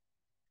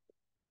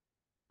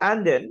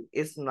 And then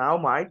it's now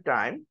my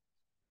time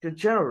to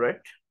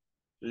generate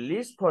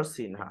leads for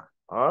Sinha,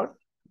 or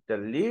the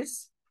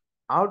leads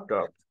out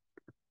of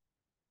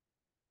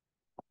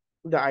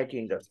the IT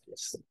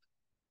industries.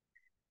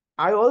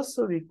 I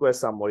also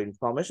request some more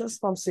information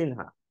from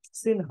Sinha.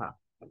 Sinha,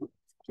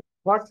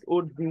 what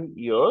would be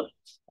your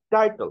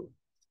title?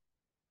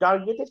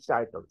 Targeted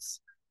titles.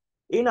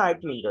 In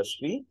IT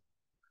industry,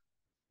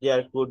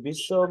 there could be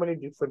so many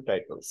different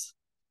titles.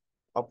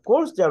 Of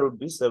course, there would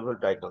be several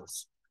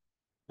titles.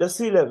 The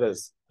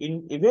C-levels,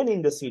 even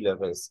in the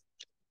C-levels,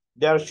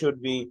 there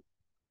should be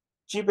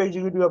Chief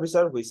Executive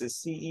Officer, which is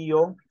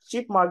CEO,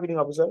 Chief Marketing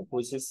Officer,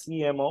 which is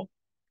CMO,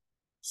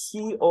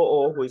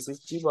 COO, which is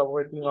Chief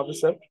Operating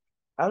Officer,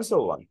 and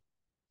so on.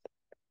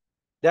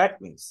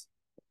 That means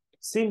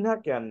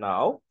Sinha can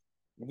now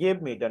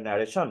give me the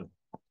narration.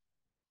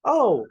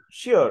 Oh,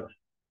 sure.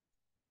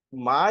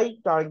 My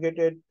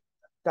targeted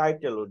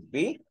title would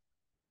be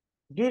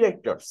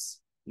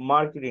Directors,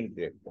 Marketing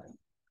Director.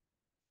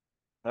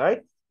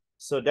 Right?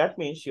 So that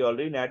means she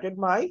already narrated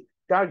my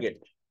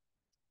target.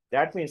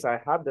 That means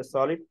I have the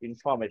solid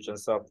information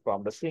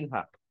from the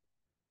Sinha,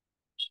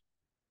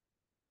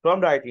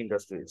 from the IT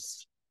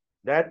industries.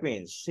 That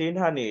means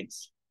Sinha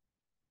needs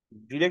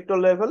director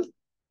level,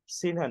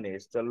 Sinha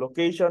needs the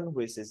location,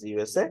 which is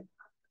USA,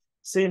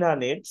 Sinha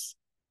needs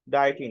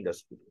the IT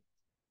industry.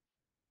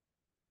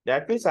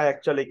 That means I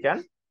actually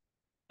can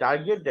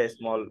target the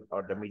small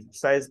or the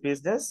mid-sized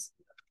business,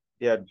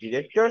 their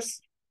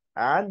directors,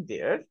 and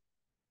their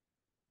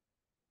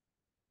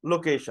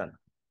location.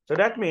 So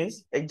that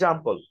means,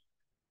 example,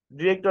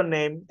 director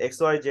name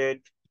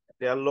XYZ,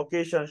 their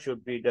location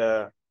should be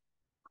the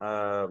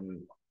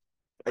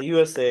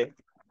USA,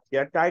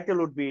 their title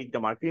would be the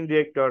marketing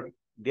director,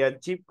 their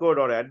zip code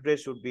or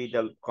address should be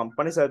the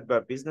company's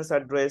business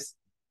address,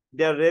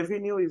 their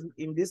revenue is,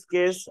 in this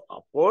case,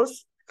 of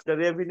course, the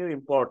revenue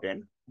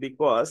important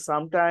because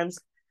sometimes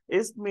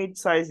it's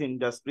mid-sized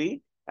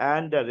industry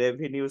and the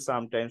revenue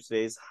sometimes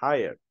is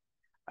higher.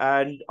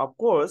 And of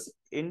course,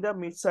 in the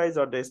mid-size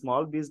or the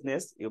small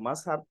business, you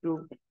must have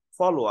to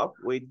follow up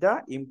with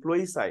the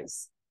employee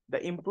size.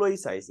 the employee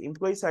size.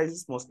 Employee size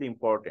is mostly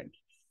important.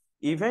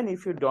 Even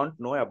if you don't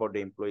know about the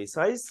employee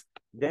size,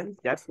 then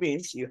that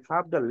means you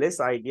have the less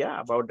idea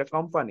about the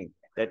company,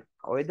 that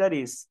whether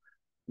it's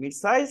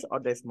mid-size or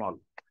the small.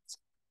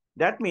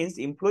 That means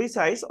employee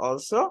size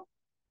also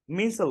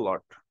means a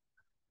lot.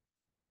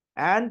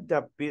 And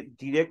the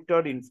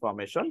director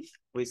information,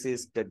 which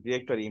is the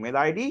director email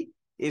ID,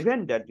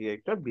 even the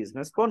director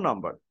business phone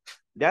number.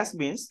 That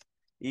means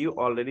you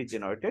already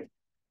generated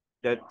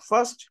the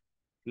first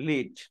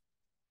lead.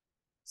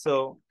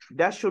 So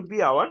that should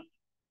be our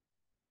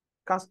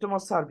customer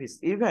service.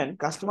 Even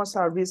customer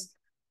service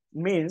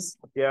means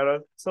there are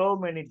so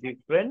many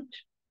different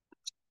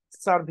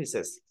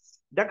services.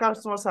 The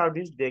customer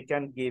service, they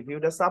can give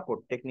you the support,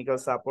 technical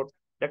support.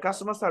 The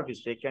customer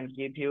service, they can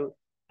give you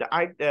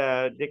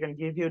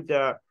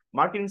the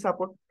marketing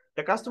support.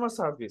 The customer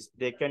service,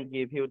 they can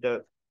give you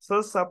the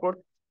sales support.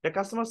 The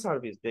customer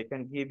service, they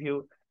can give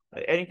you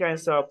any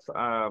kinds of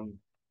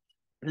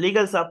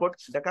legal support.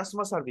 The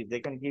customer service, they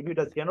can give you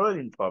the general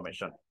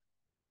information.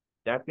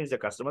 That means the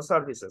customer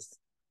services.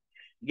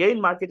 Gain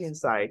market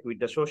insight with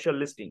the social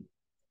listing.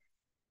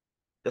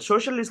 The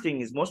social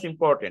listing is most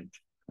important.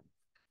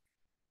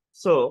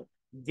 So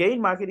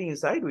gain marketing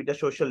insight with the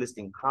social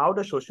listing. How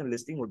the social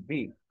listing would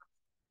be.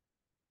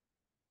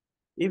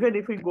 Even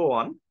if we go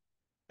on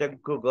the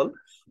Google,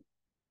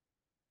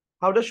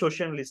 how the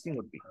social listing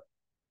would be.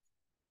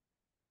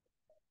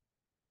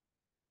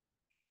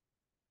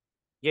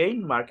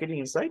 Gain marketing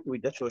insight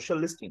with the social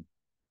listing.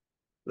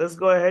 Let's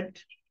go ahead.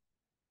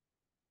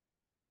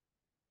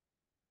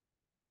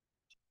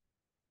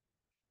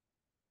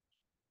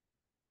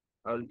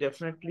 I'll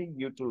definitely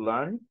you to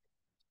learn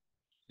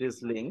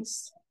these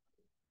links.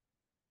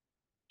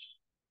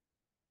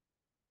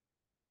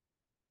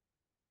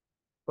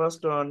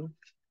 First one,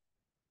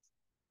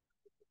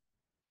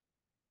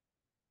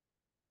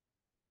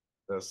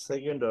 the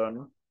second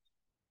one,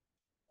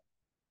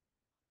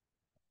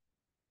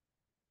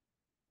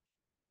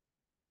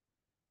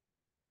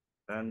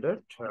 and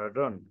the third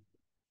one.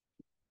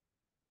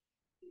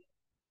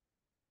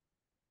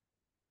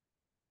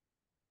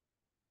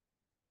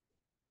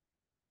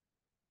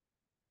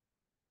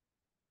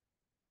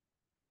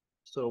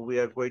 So we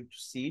are going to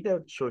see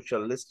the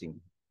social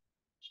listing.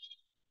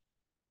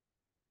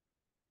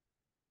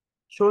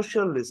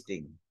 Social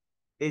listing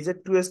is a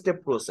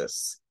two-step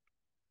process.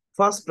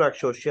 First, track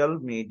social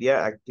media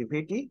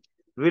activity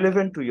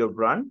relevant to your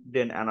brand,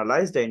 then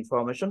analyze the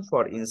information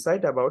for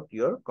insight about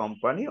your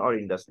company or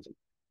industry.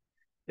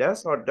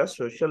 That's what the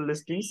social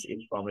listings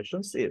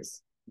information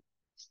is.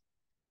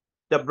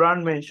 The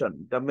brand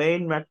mention. The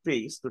main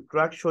metrics to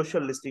track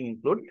social listing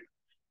include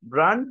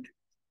brand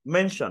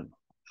mention.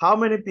 How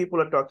many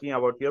people are talking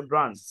about your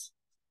brands?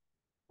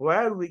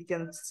 Where we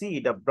can see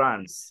the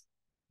brands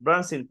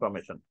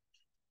information.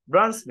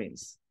 Brands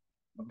means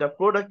the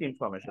product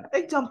information.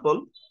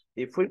 Example,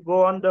 if we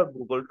go on the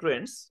Google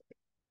Trends,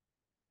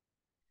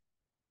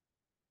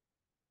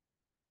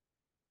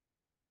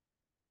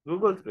 in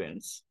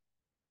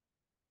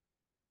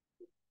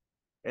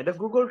the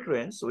Google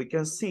Trends, we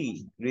can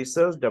see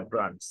research the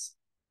brands.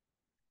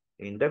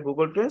 In the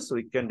Google Trends,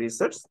 we can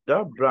research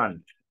the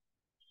brand.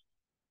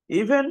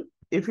 Even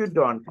if you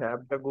don't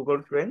have the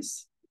Google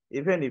Trends,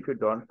 even if you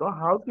don't know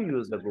how to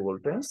use the Google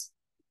Trends,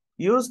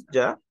 use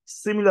the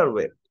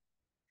SimilarWeb.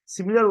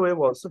 SimilarWeb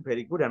also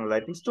very good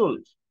analytical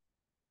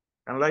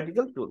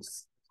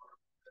tools.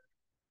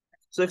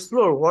 So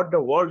explore what the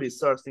world is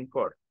searching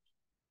for.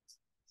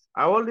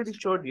 I already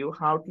showed you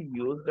how to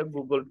use the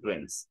Google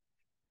Trends.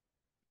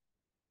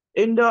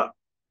 In the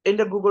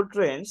Google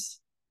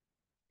Trends,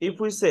 if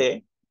we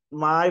say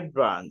my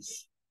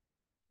brands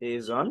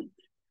is on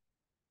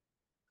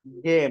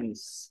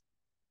games.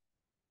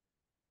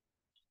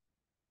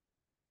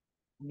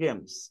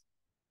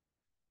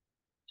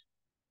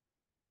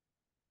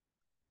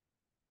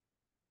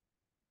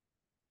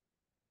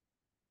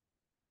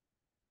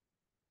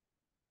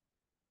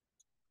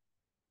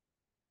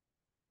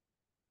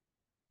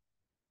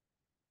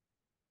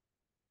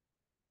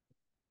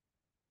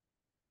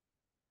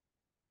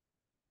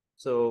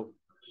 So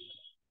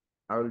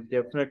I will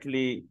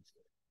definitely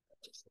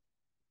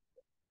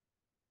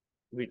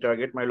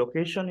retarget. My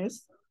location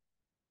is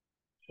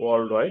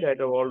worldwide,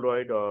 either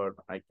worldwide, or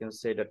I can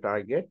say the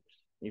target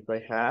if I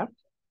have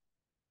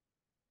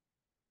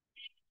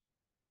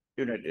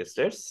United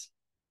States.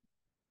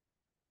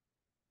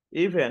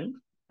 Even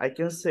I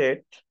can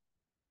set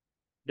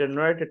the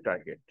narrated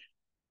target.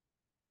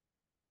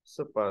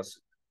 So past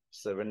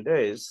 7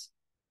 days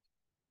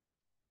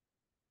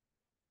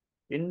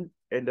in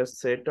the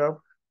setup,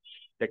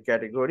 the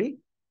category,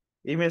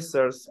 image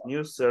search,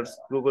 news search,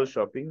 Google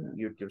shopping,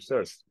 YouTube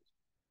search.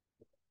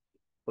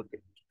 Okay,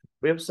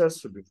 web search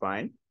should be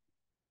fine.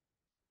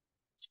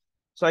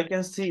 So I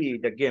can see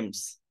the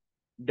games,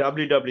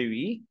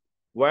 WWE,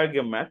 Wire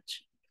Game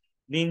Match,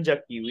 Ninja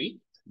Kiwi,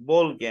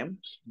 Bowl Game,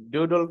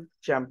 Doodle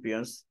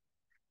Champions,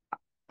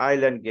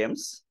 Island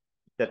Games,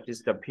 that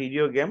is the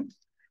video game,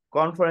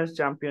 Conference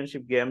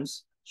Championship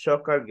Games,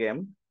 Soccer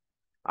Game,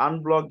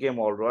 Unblock Game,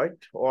 all right,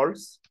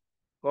 Alls,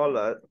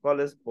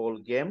 college bowl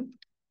game,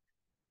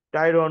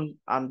 Tyrone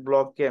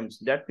unblock games.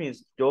 That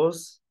means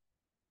those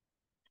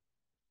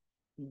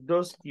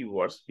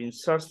keywords been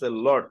searched a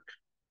lot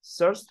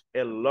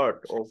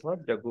over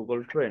the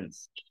Google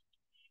Trends.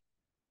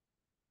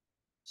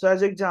 So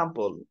as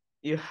example,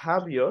 you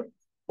have your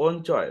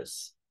own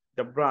choice,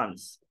 the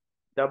brands.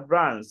 The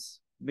brands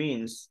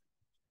means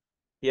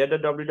here the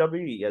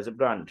WWE as a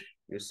brand.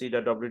 You see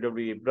the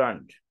WWE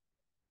brand.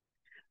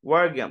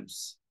 War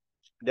games.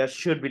 There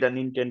should be the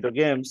Nintendo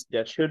games.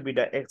 There should be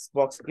the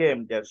Xbox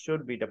game. There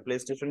should be the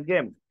PlayStation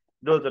game.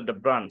 Those are the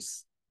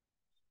brands.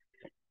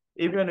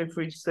 Even if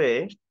we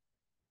say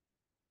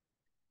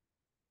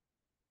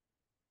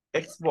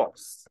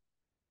Xbox,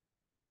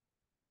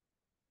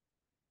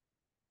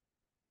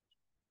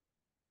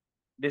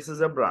 this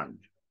is a brand.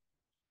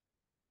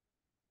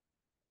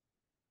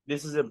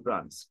 This is a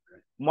brand.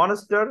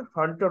 Monster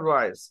Hunter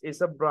Rise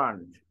is a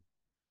brand.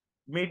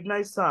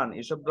 Midnight Sun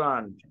is a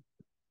brand.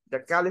 The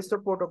Callisto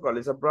Protocol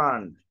is a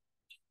brand.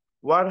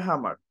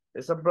 Warhammer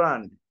is a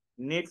brand.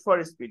 Need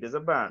for Speed is a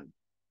brand.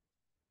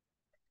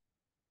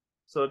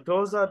 So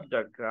those are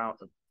the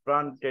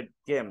branded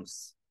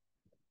games.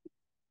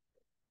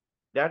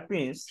 That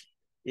means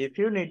if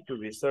you need to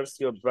research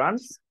your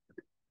brands,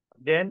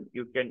 then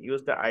you can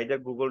use the either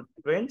Google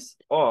Trends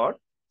or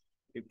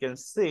you can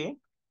see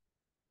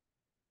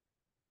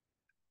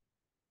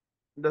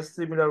the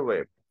similar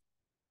web,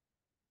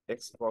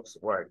 Xbox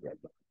Wargame.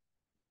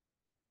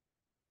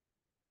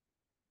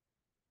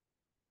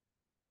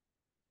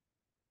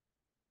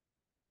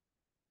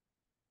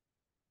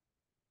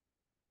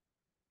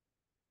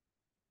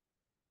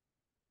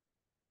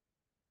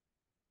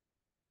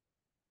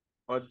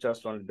 Or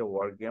just only the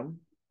war game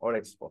or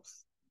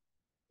Xbox.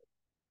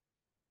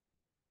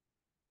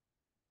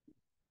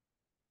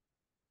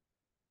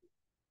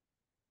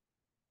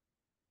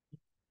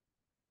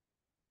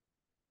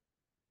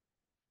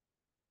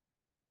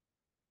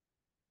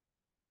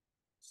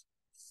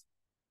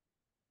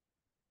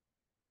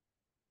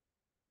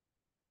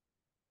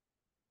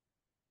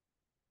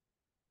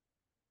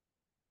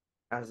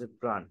 As a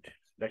brand,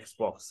 the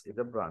Xbox is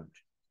a brand.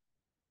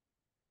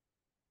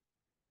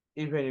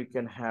 Even you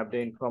can have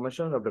the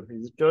information of the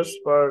visitors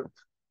per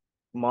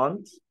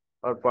month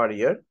or per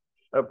year,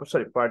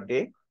 sorry, per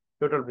day,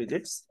 total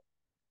visits,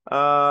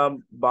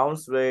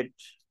 bounce rate,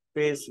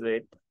 page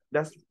rate.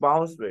 That's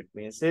bounce rate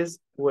means is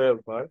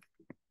whoever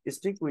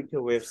stick with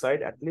your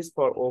website at least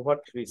for over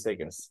 3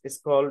 seconds. It's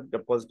called the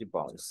positive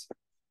bounce.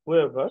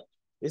 Whoever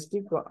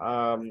stick,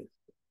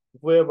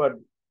 whoever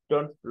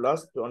don't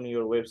last on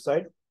your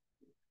website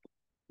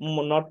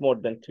not more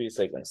than 3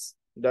 seconds.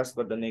 That's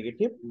what the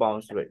negative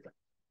bounce rate.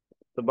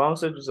 The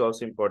bounce rate is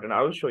also important.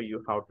 I will show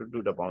you how to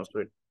do the bounce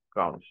rate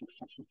count.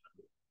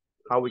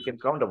 How we can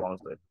count the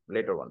bounce rate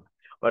later on,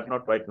 but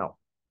not right now.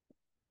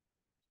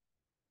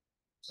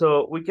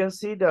 So we can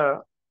see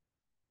the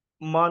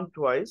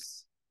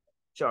month-wise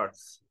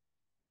charts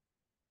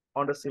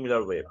on the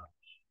similar web.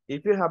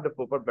 If you have the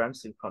proper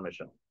brands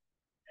information,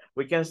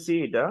 we can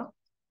see the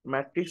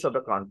metrics of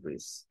the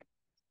countries.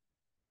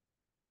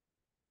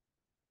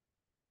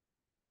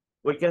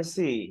 We can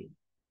see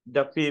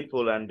the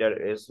people and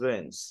their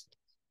events,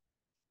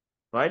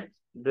 right?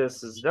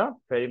 This is the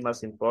very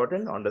much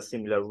important on the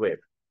similar web.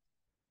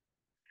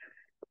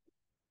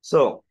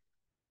 So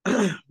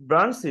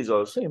brands is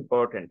also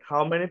important.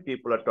 How many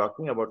people are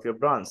talking about your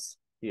brands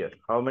here?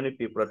 How many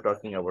people are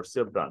talking about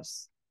your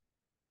brands?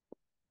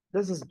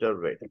 This is the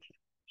rate,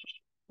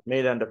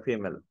 male and the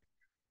female.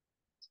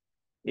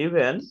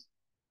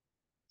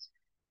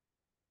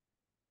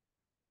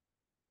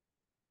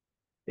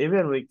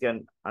 Even we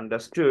can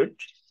understood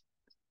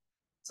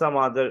some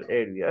other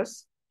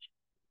areas.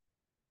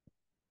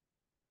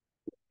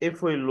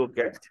 If we look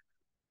at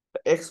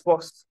the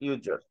Xbox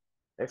users,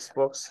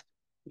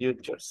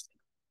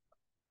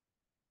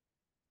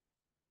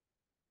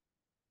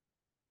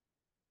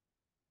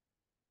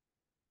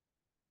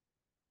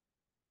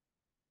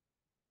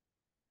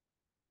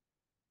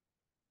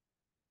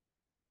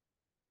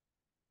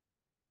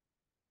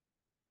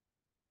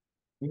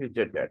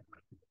 user that.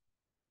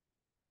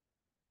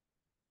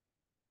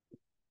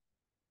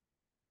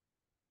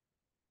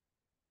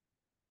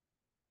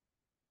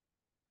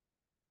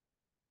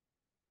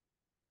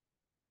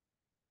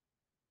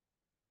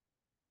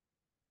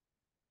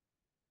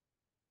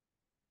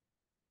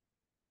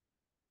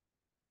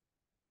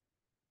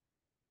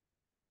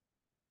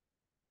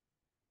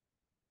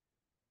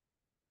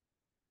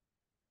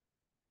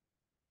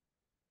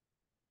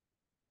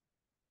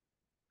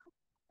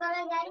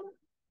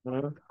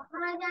 Hmm.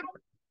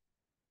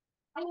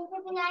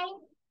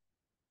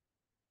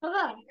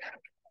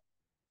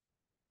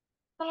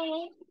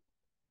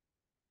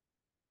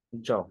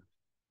 Job.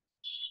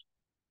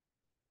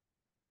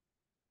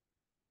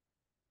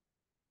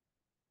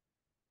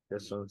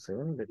 Just one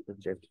second, let me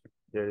check.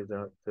 There is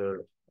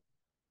another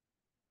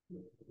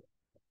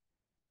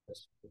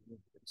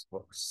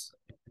Xbox.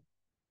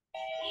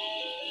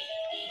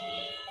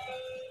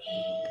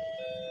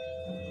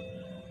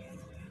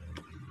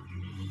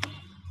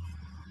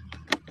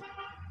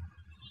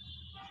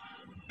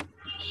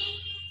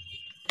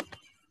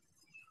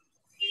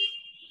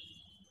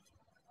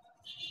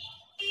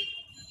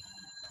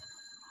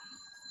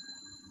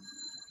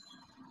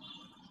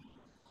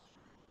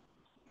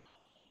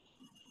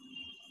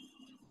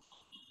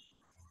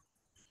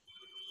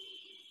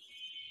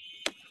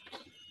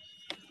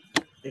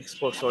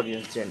 Xbox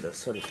audience gender,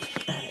 sorry,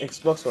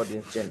 Xbox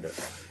audience gender.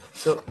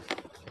 So,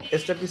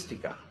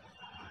 Statistica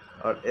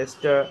or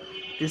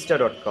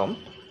statista.com.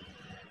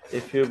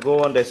 If you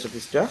go on the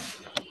Statista,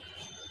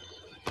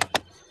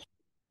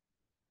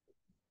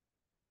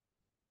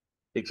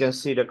 you can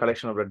see the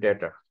collection of the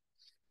data.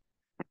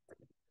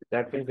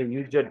 That is the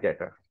user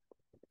data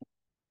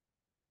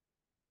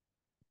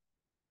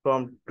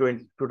from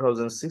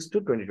 2006 to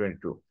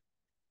 2022.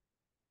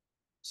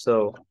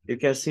 So you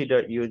can see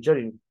the user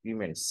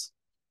increments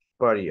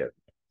per year.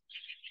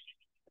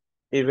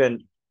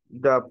 Even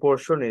the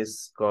portion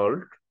is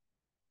called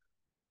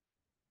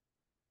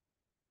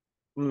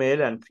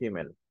male and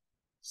female.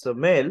 So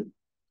male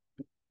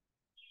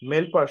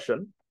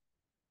portion,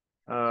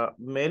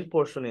 male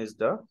portion is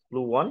the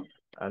blue one,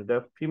 and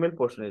the female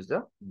portion is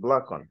the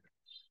black one.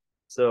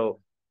 So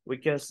we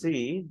can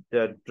see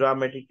the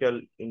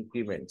dramatical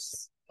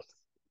increments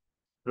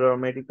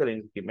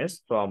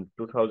from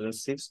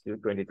 2006 to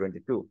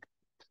 2022.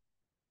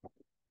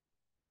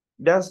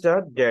 That's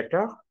the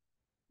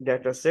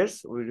data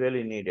sets we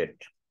really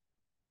needed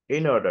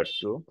in order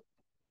to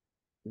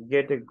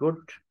get a good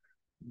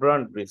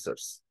brand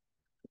research.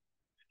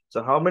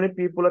 So how many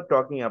people are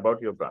talking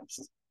about your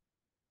brands?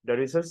 The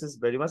research is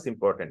very much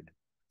important.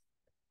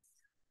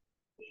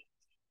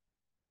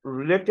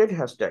 Related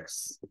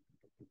hashtags,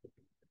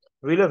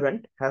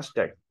 relevant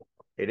hashtag.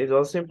 It is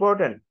also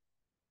important.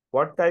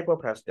 What type of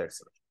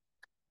hashtags?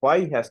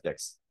 Why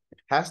hashtags?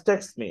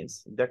 Hashtags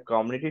means the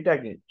community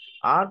tagging.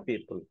 Are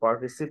people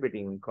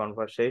participating in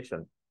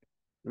conversation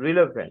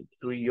relevant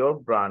to your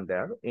brand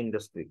or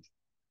industry?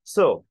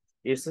 So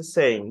it's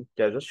saying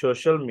there's a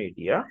social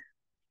media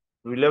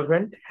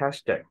relevant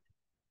hashtag.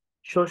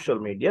 Social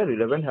media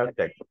relevant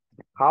hashtag.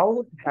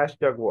 How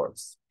hashtag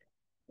works?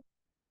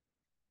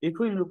 If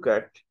we look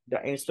at the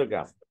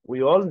Instagram,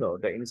 we all know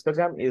the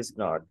Instagram is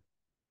not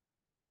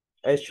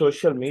a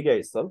social media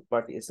itself,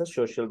 but it's a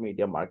social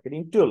media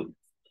marketing tool.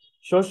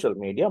 Social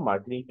media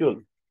marketing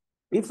tool.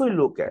 If we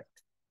look at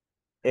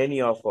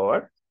any of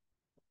our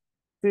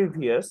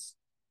previous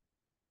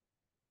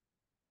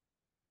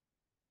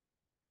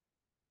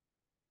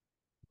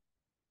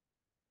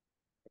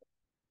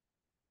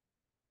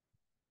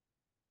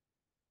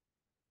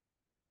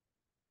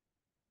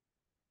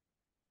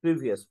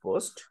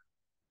post,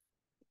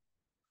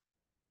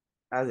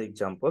 as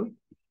example,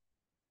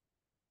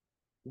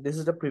 this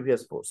is the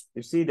previous post.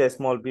 You see the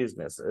small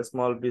business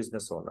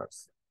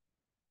owners.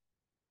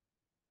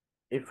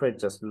 If I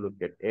just look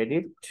at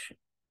edit,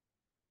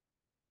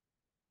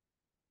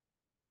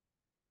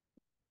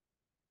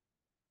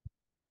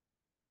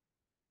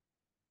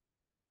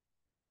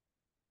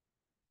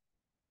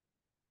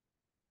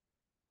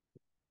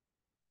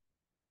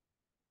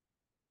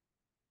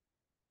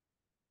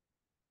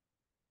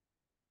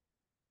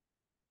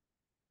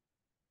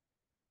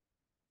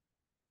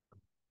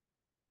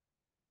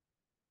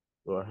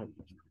 go ahead.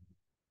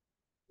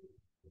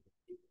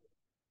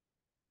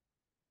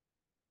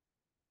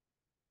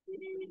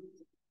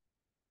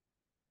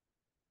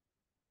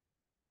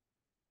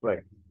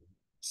 Right.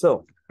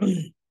 So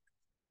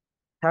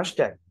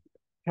hashtag,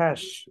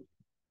 hash.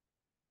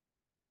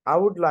 I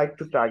would like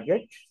to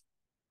target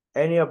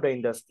any of the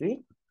industry.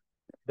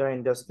 The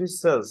industry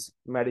sells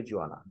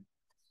marijuana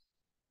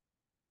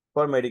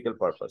for medical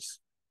purpose.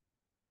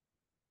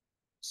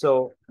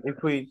 So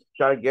if we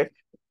target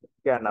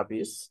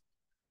cannabis,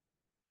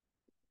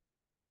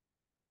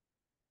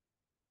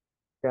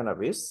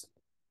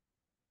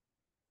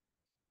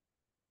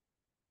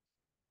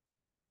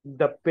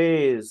 the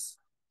page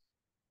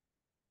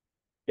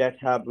that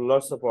have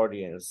lots of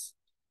audience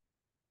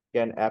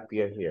can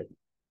appear here.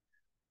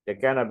 The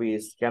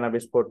cannabis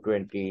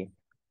 420,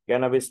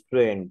 cannabis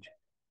trend,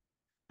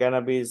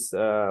 cannabis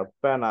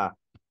panna,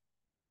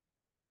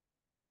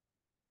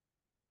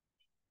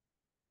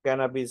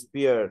 cannabis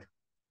beer,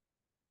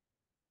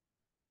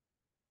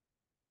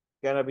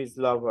 cannabis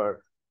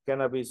lover,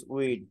 cannabis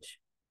weed.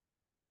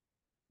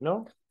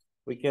 No,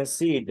 we can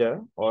see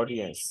the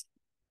audience.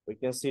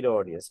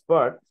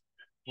 But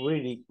we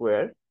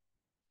require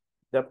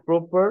the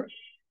proper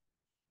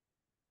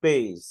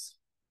page,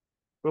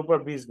 proper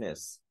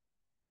business.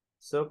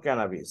 So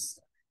cannabis,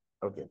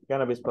 okay,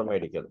 cannabis for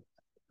medical.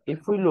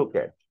 If we look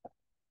at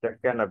the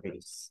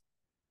cannabis,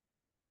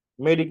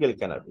 medical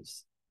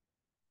cannabis,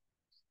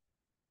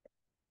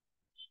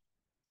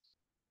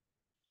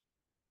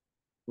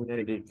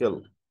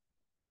 medical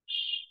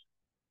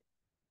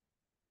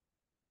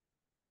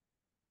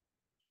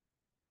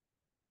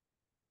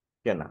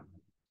canna.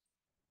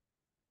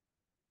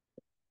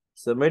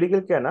 So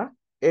medical canna,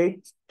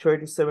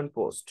 827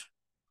 post.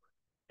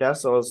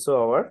 That's also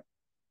our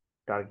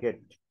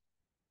target.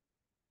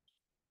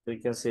 So you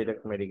can say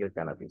that medical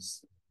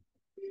cannabis.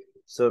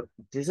 So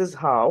this is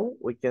how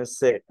we can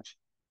set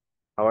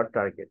our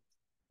target.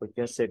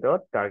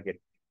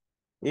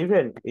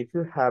 Even if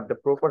you have the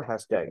proper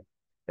hashtag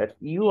that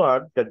you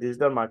are the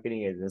digital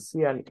marketing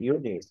agency and you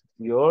need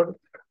your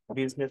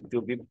business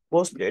to be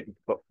posted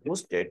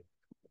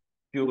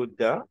to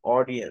the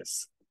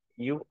audience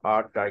you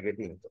are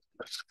targeting.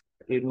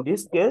 In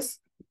this case,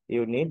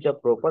 you need the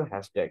proper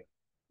hashtag.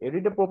 You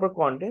need the proper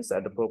contents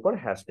and the proper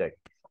hashtag.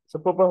 So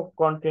proper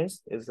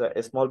contents is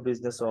a small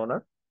business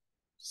owner,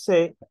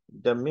 say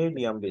the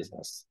medium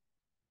business.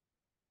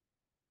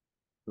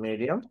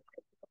 Medium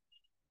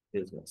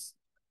business.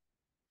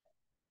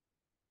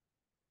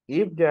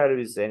 If there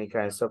is any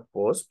kinds of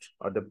post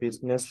or the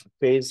business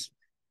page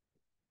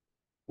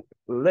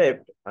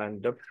left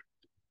and the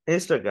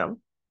Instagram,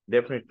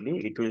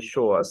 definitely it will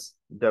show us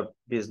the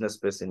business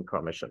page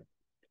information.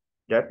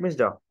 That means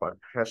the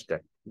hashtag,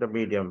 the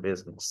medium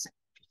business.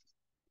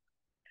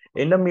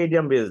 In the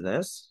medium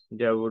business,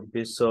 there would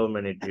be so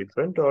many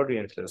different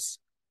audiences,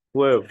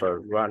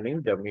 whoever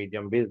running the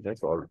medium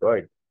business, all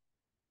right.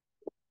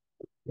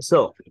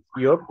 So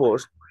your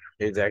post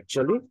is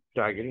actually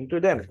targeting to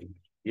them.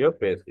 Your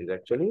page is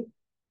actually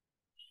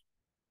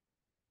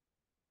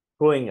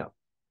going up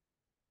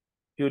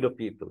to the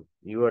people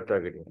you are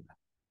targeting.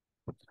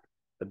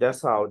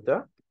 That's how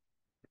the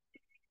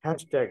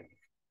hashtag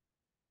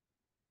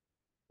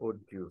would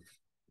use.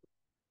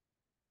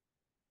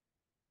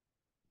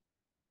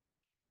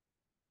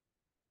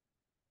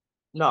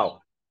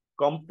 Now,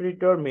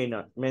 competitor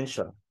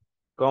mention.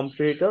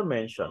 Competitor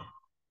mention.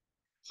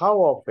 How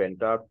often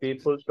are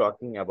people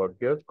talking about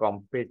your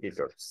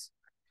competitors?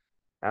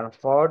 And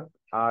what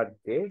are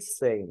they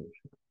saying?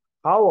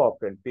 How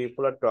often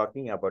people are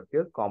talking about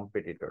your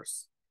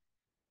competitors?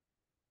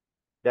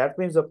 That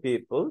means the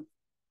people,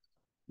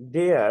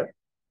 they are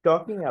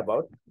talking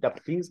about the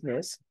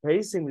business,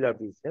 very similar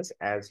business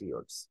as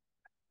yours.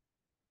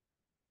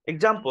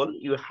 Example,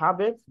 you have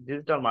a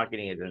digital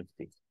marketing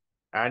agency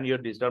and your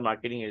digital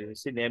marketing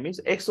agency name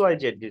is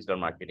XYZ Digital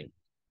Marketing.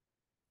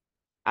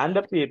 And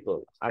the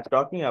people are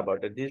talking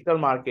about the digital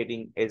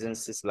marketing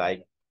agencies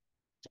like,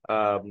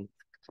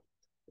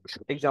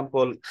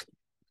 example,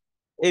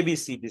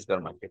 ABC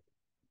Digital Marketing.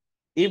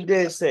 If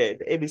they said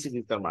ABC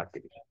Digital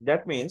Marketing,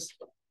 that means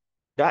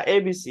the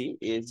ABC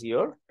is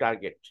your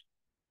target.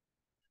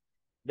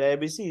 The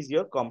ABC is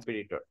your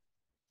competitor.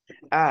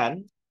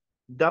 And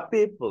the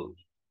people,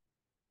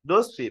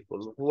 those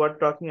people who are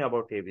talking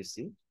about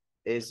ABC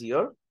is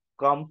your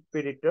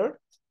competitor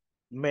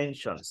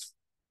mentions.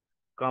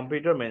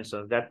 Competitor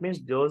mentions. That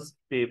means those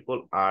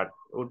people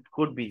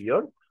could be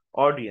your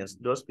audience.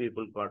 Those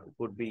people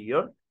could be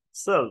your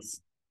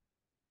sales.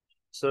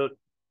 So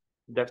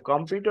the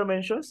competitor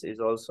mentions is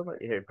also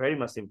very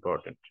much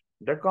important.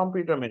 The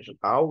competitor mention,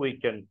 how we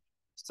can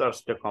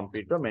search the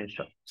competitor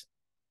mention.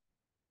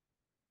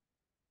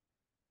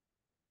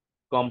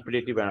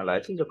 Competitive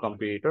analysis, the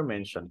competitor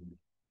mention.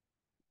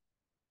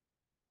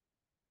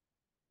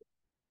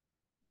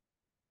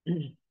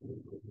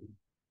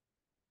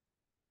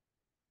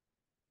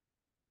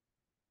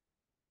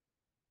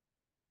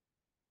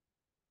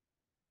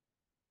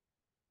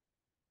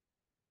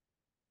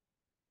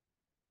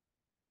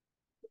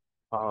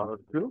 How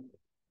to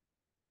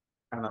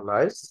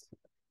analyze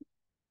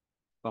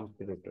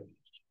competitor.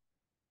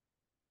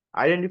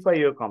 Identify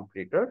your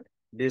competitor.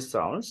 This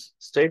sounds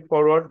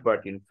straightforward,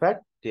 but in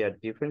fact, there are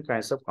different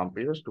kinds of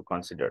competitors to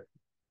consider.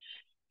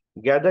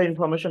 Gather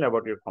information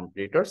about your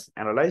competitors,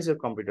 analyze your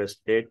competitor's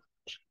strengths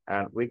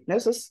and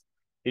weaknesses,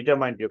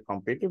 determine your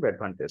competitive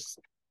advantage.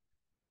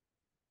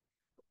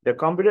 The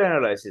computer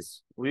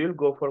analysis, we will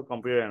go for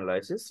computer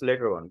analysis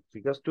later on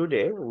because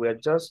today we are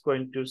just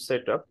going to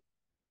set up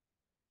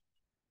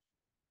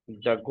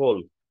the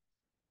goal.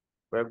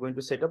 We are going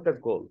to set up the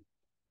goal.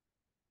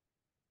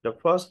 The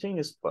first thing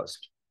is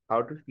first,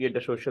 how to create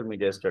the social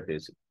media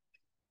strategy.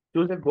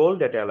 Choose a goal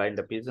that aligns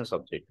the business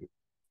objective.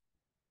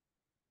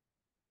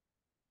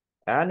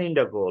 And in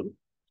the goal,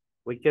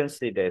 we can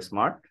see the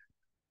SMART,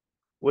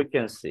 we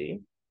can see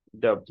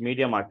the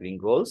media marketing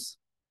goals,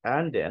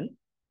 and then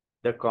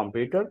the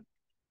computer,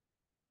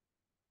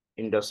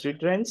 industry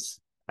trends,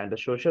 and the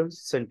social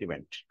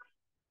sentiment.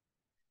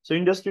 So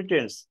industry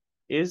trends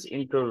is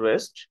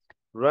interest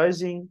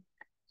rising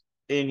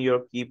in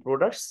your key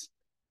products,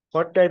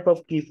 what type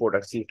of key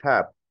products you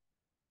have,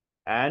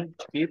 and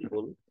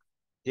people,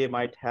 they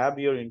might have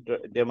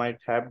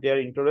their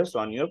interest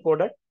on your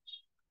product,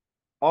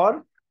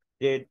 or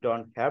they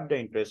don't have the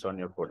interest on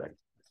your product.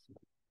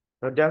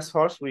 So that's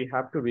first we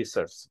have to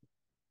research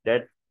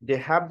that they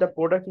have the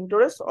product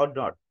interest or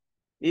not.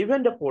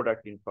 Even the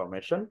product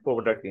information,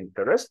 product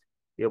interest,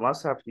 you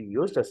must have to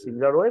use the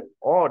SimilarWeb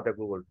or the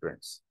Google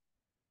Trends.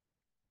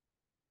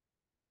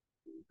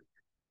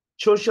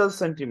 Social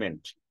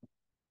sentiment.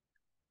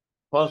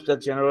 First, the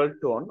general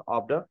tone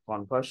of the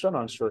conversion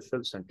on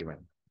social sentiment.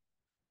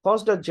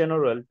 First, the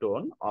general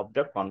tone of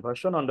the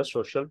conversion on the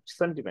social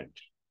sentiment.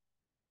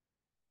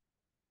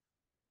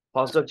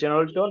 First, the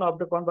general tone of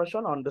the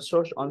conversion on the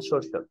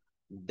social.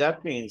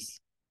 That means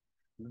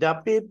the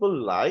people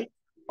like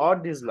or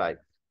dislike.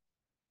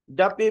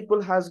 The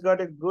people has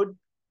got a good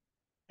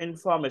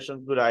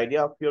information, good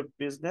idea of your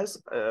business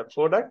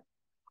product,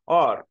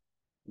 or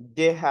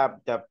they have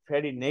the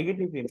very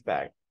negative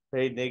impact,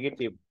 very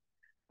negative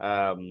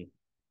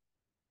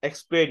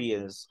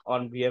experience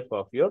on behalf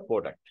of your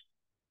product.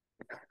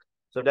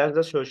 So that's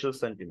the social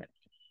sentiment.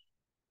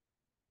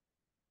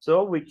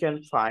 So we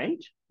can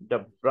find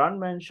the brand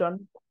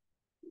mention,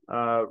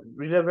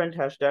 relevant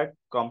hashtag,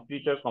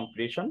 completer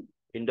completion,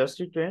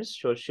 industry trends,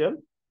 social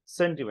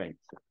sentiment.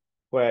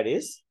 Where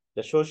is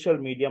the social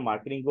media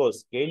marketing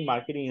goes? Gain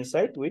marketing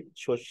insight with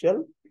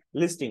social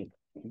listing.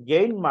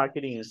 Gain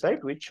marketing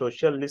insight with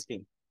social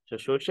listing. So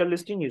social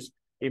listing is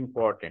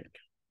important.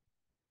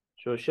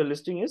 Social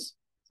listing is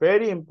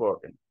very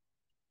important.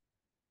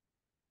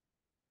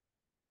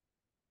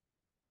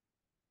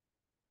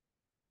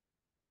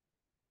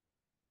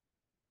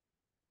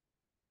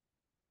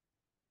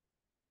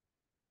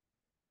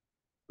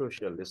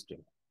 Social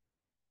listing.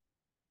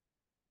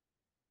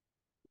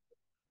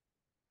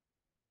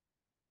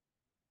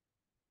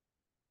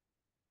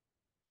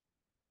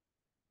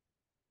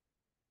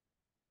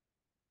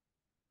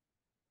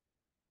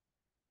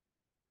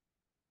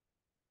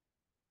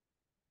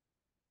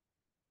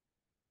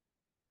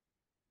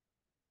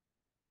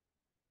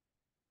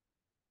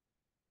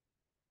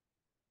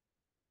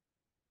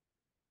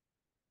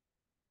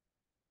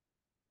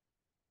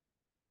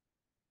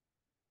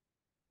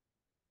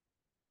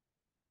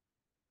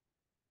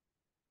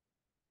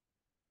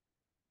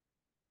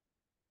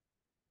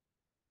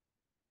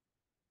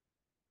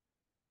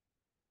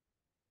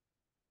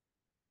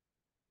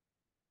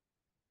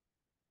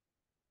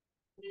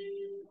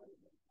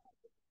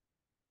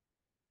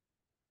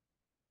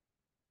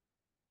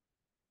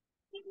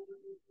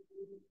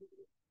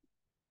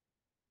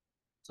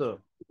 So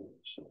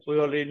we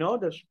already know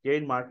the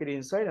gain market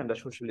insight and the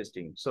social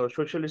listing. So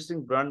social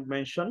listing, brand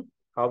mention,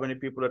 how many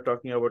people are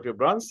talking about your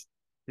brands,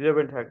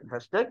 relevant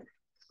hashtag,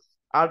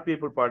 are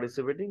people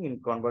participating in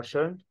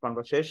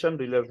conversation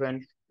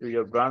relevant to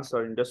your brands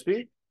or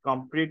industry,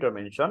 competitor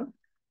mention,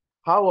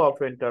 how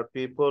often are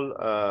people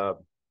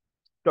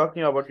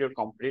talking about your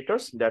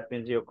competitors, that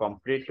means your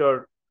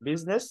competitor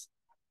business,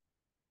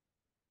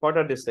 what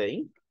are they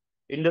saying,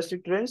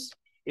 industry trends,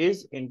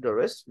 is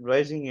interest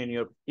rising in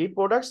your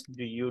e-products,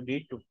 do you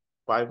need to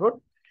pivot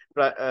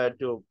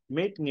to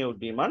meet new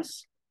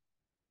demands,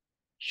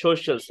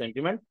 social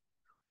sentiment,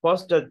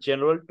 what's the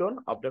general tone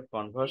of the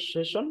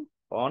conversation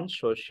on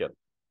social.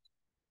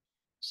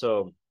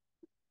 So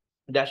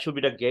that should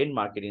be the gain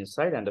market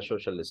insight and the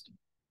social listing.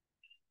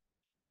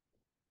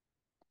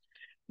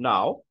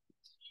 Now,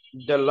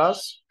 the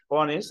last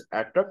one is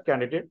attract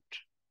candidate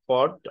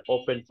for the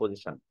open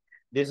position.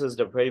 This is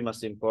the very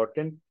most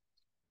important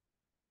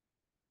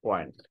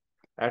point.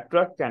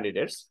 Attract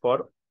candidates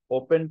for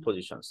open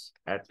positions.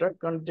 Attract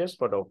candidates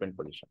for the open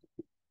position.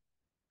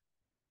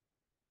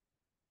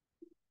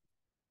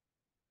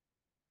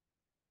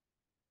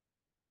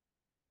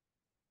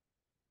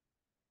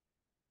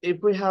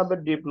 If we have a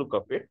deep look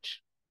of it,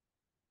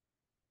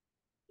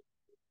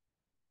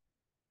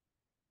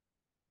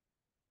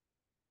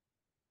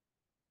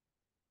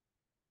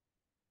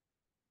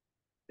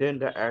 then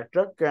the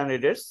attract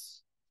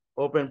candidates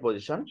open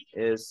position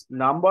is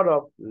number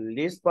of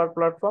leads per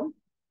platform.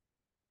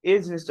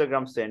 Is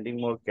Instagram sending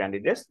more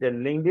candidates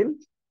than LinkedIn?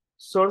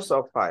 Source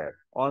of hire.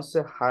 Once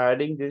a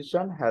hiring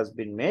decision has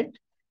been made,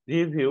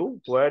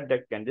 review where the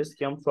candidates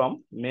came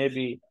from.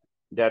 Maybe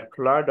that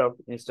flood of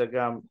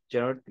Instagram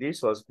generated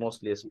leads was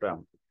mostly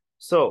spam.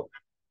 So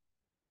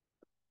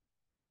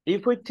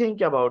if we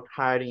think about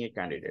hiring a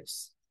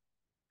candidates,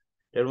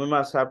 then we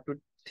must have to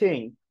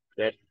think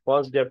that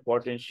what's their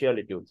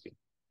potentiality would be.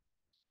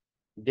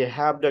 They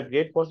have the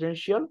great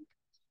potential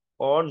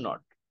or not.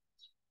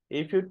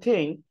 If you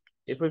think,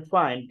 if we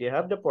find they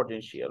have the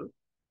potential,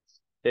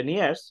 then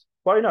yes,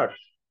 why not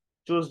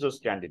choose those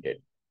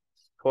candidates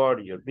for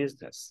your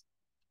business,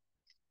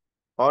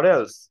 or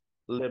else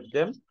leave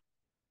them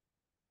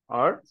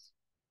or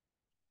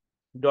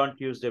don't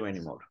use them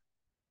anymore.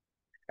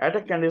 Add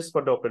candidates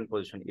for the open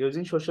position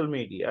using social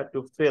media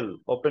to fill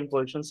open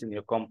positions in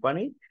your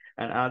company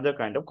and other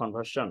kind of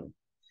conversion.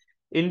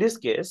 In this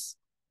case,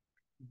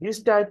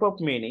 this type of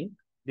meanings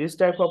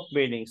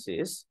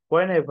is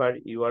whenever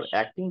you are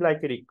acting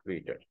like a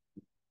recruiter,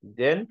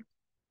 then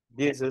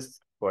this is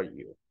for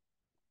you.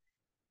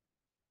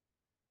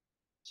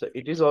 So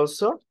it is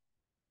also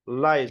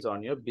lies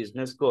on your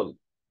business goal.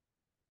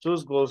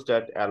 Choose goals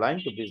that align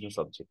to business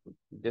objective.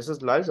 This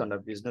is lies on a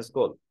business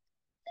goal.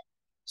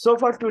 So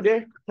for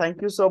today,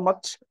 thank you so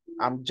much.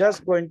 I'm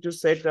just going to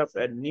set up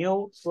a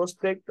new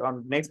prospect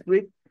on next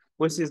week,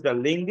 which is the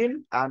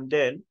LinkedIn, and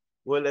then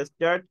we'll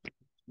start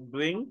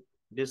doing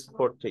these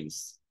 4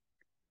 things.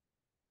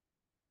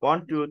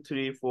 1, 2,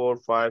 3, 4,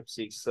 5,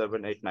 6,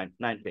 7, 8,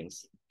 9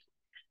 things.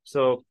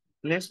 So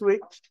next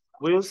week,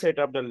 we will set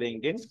up the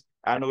LinkedIn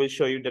and we'll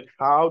show you that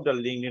how the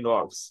LinkedIn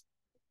works.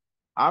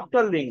 After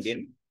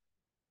LinkedIn,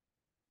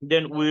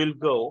 then we will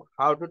go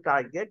how to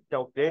target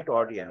the great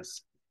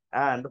audience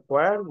and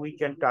where we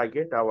can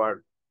target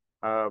our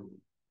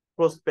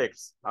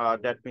prospects.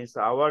 That means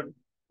our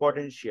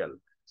potential.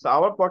 So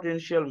our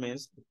potential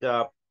means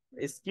the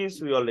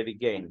skills we already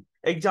gain.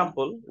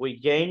 Example, we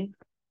gain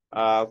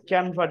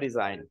Canva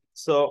design.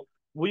 So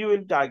we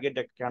will target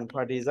the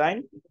Canva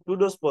design to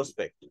those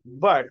prospects.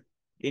 But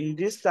in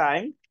this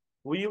time,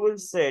 we will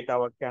set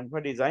our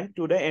Canva design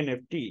to the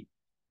NFT.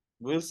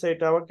 We'll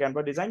set our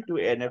Canva design to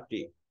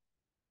NFT,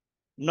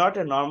 not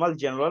a normal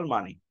general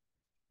money.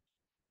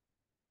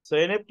 So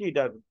NFT,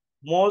 the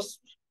most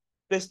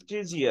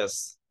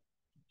prestigious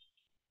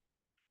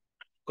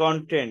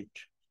content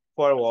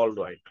for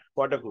worldwide,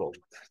 for the globe.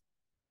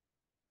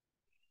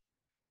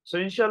 So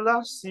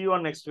inshallah, see you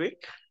on next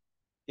week.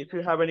 If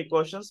you have any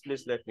questions,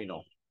 please let me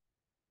know.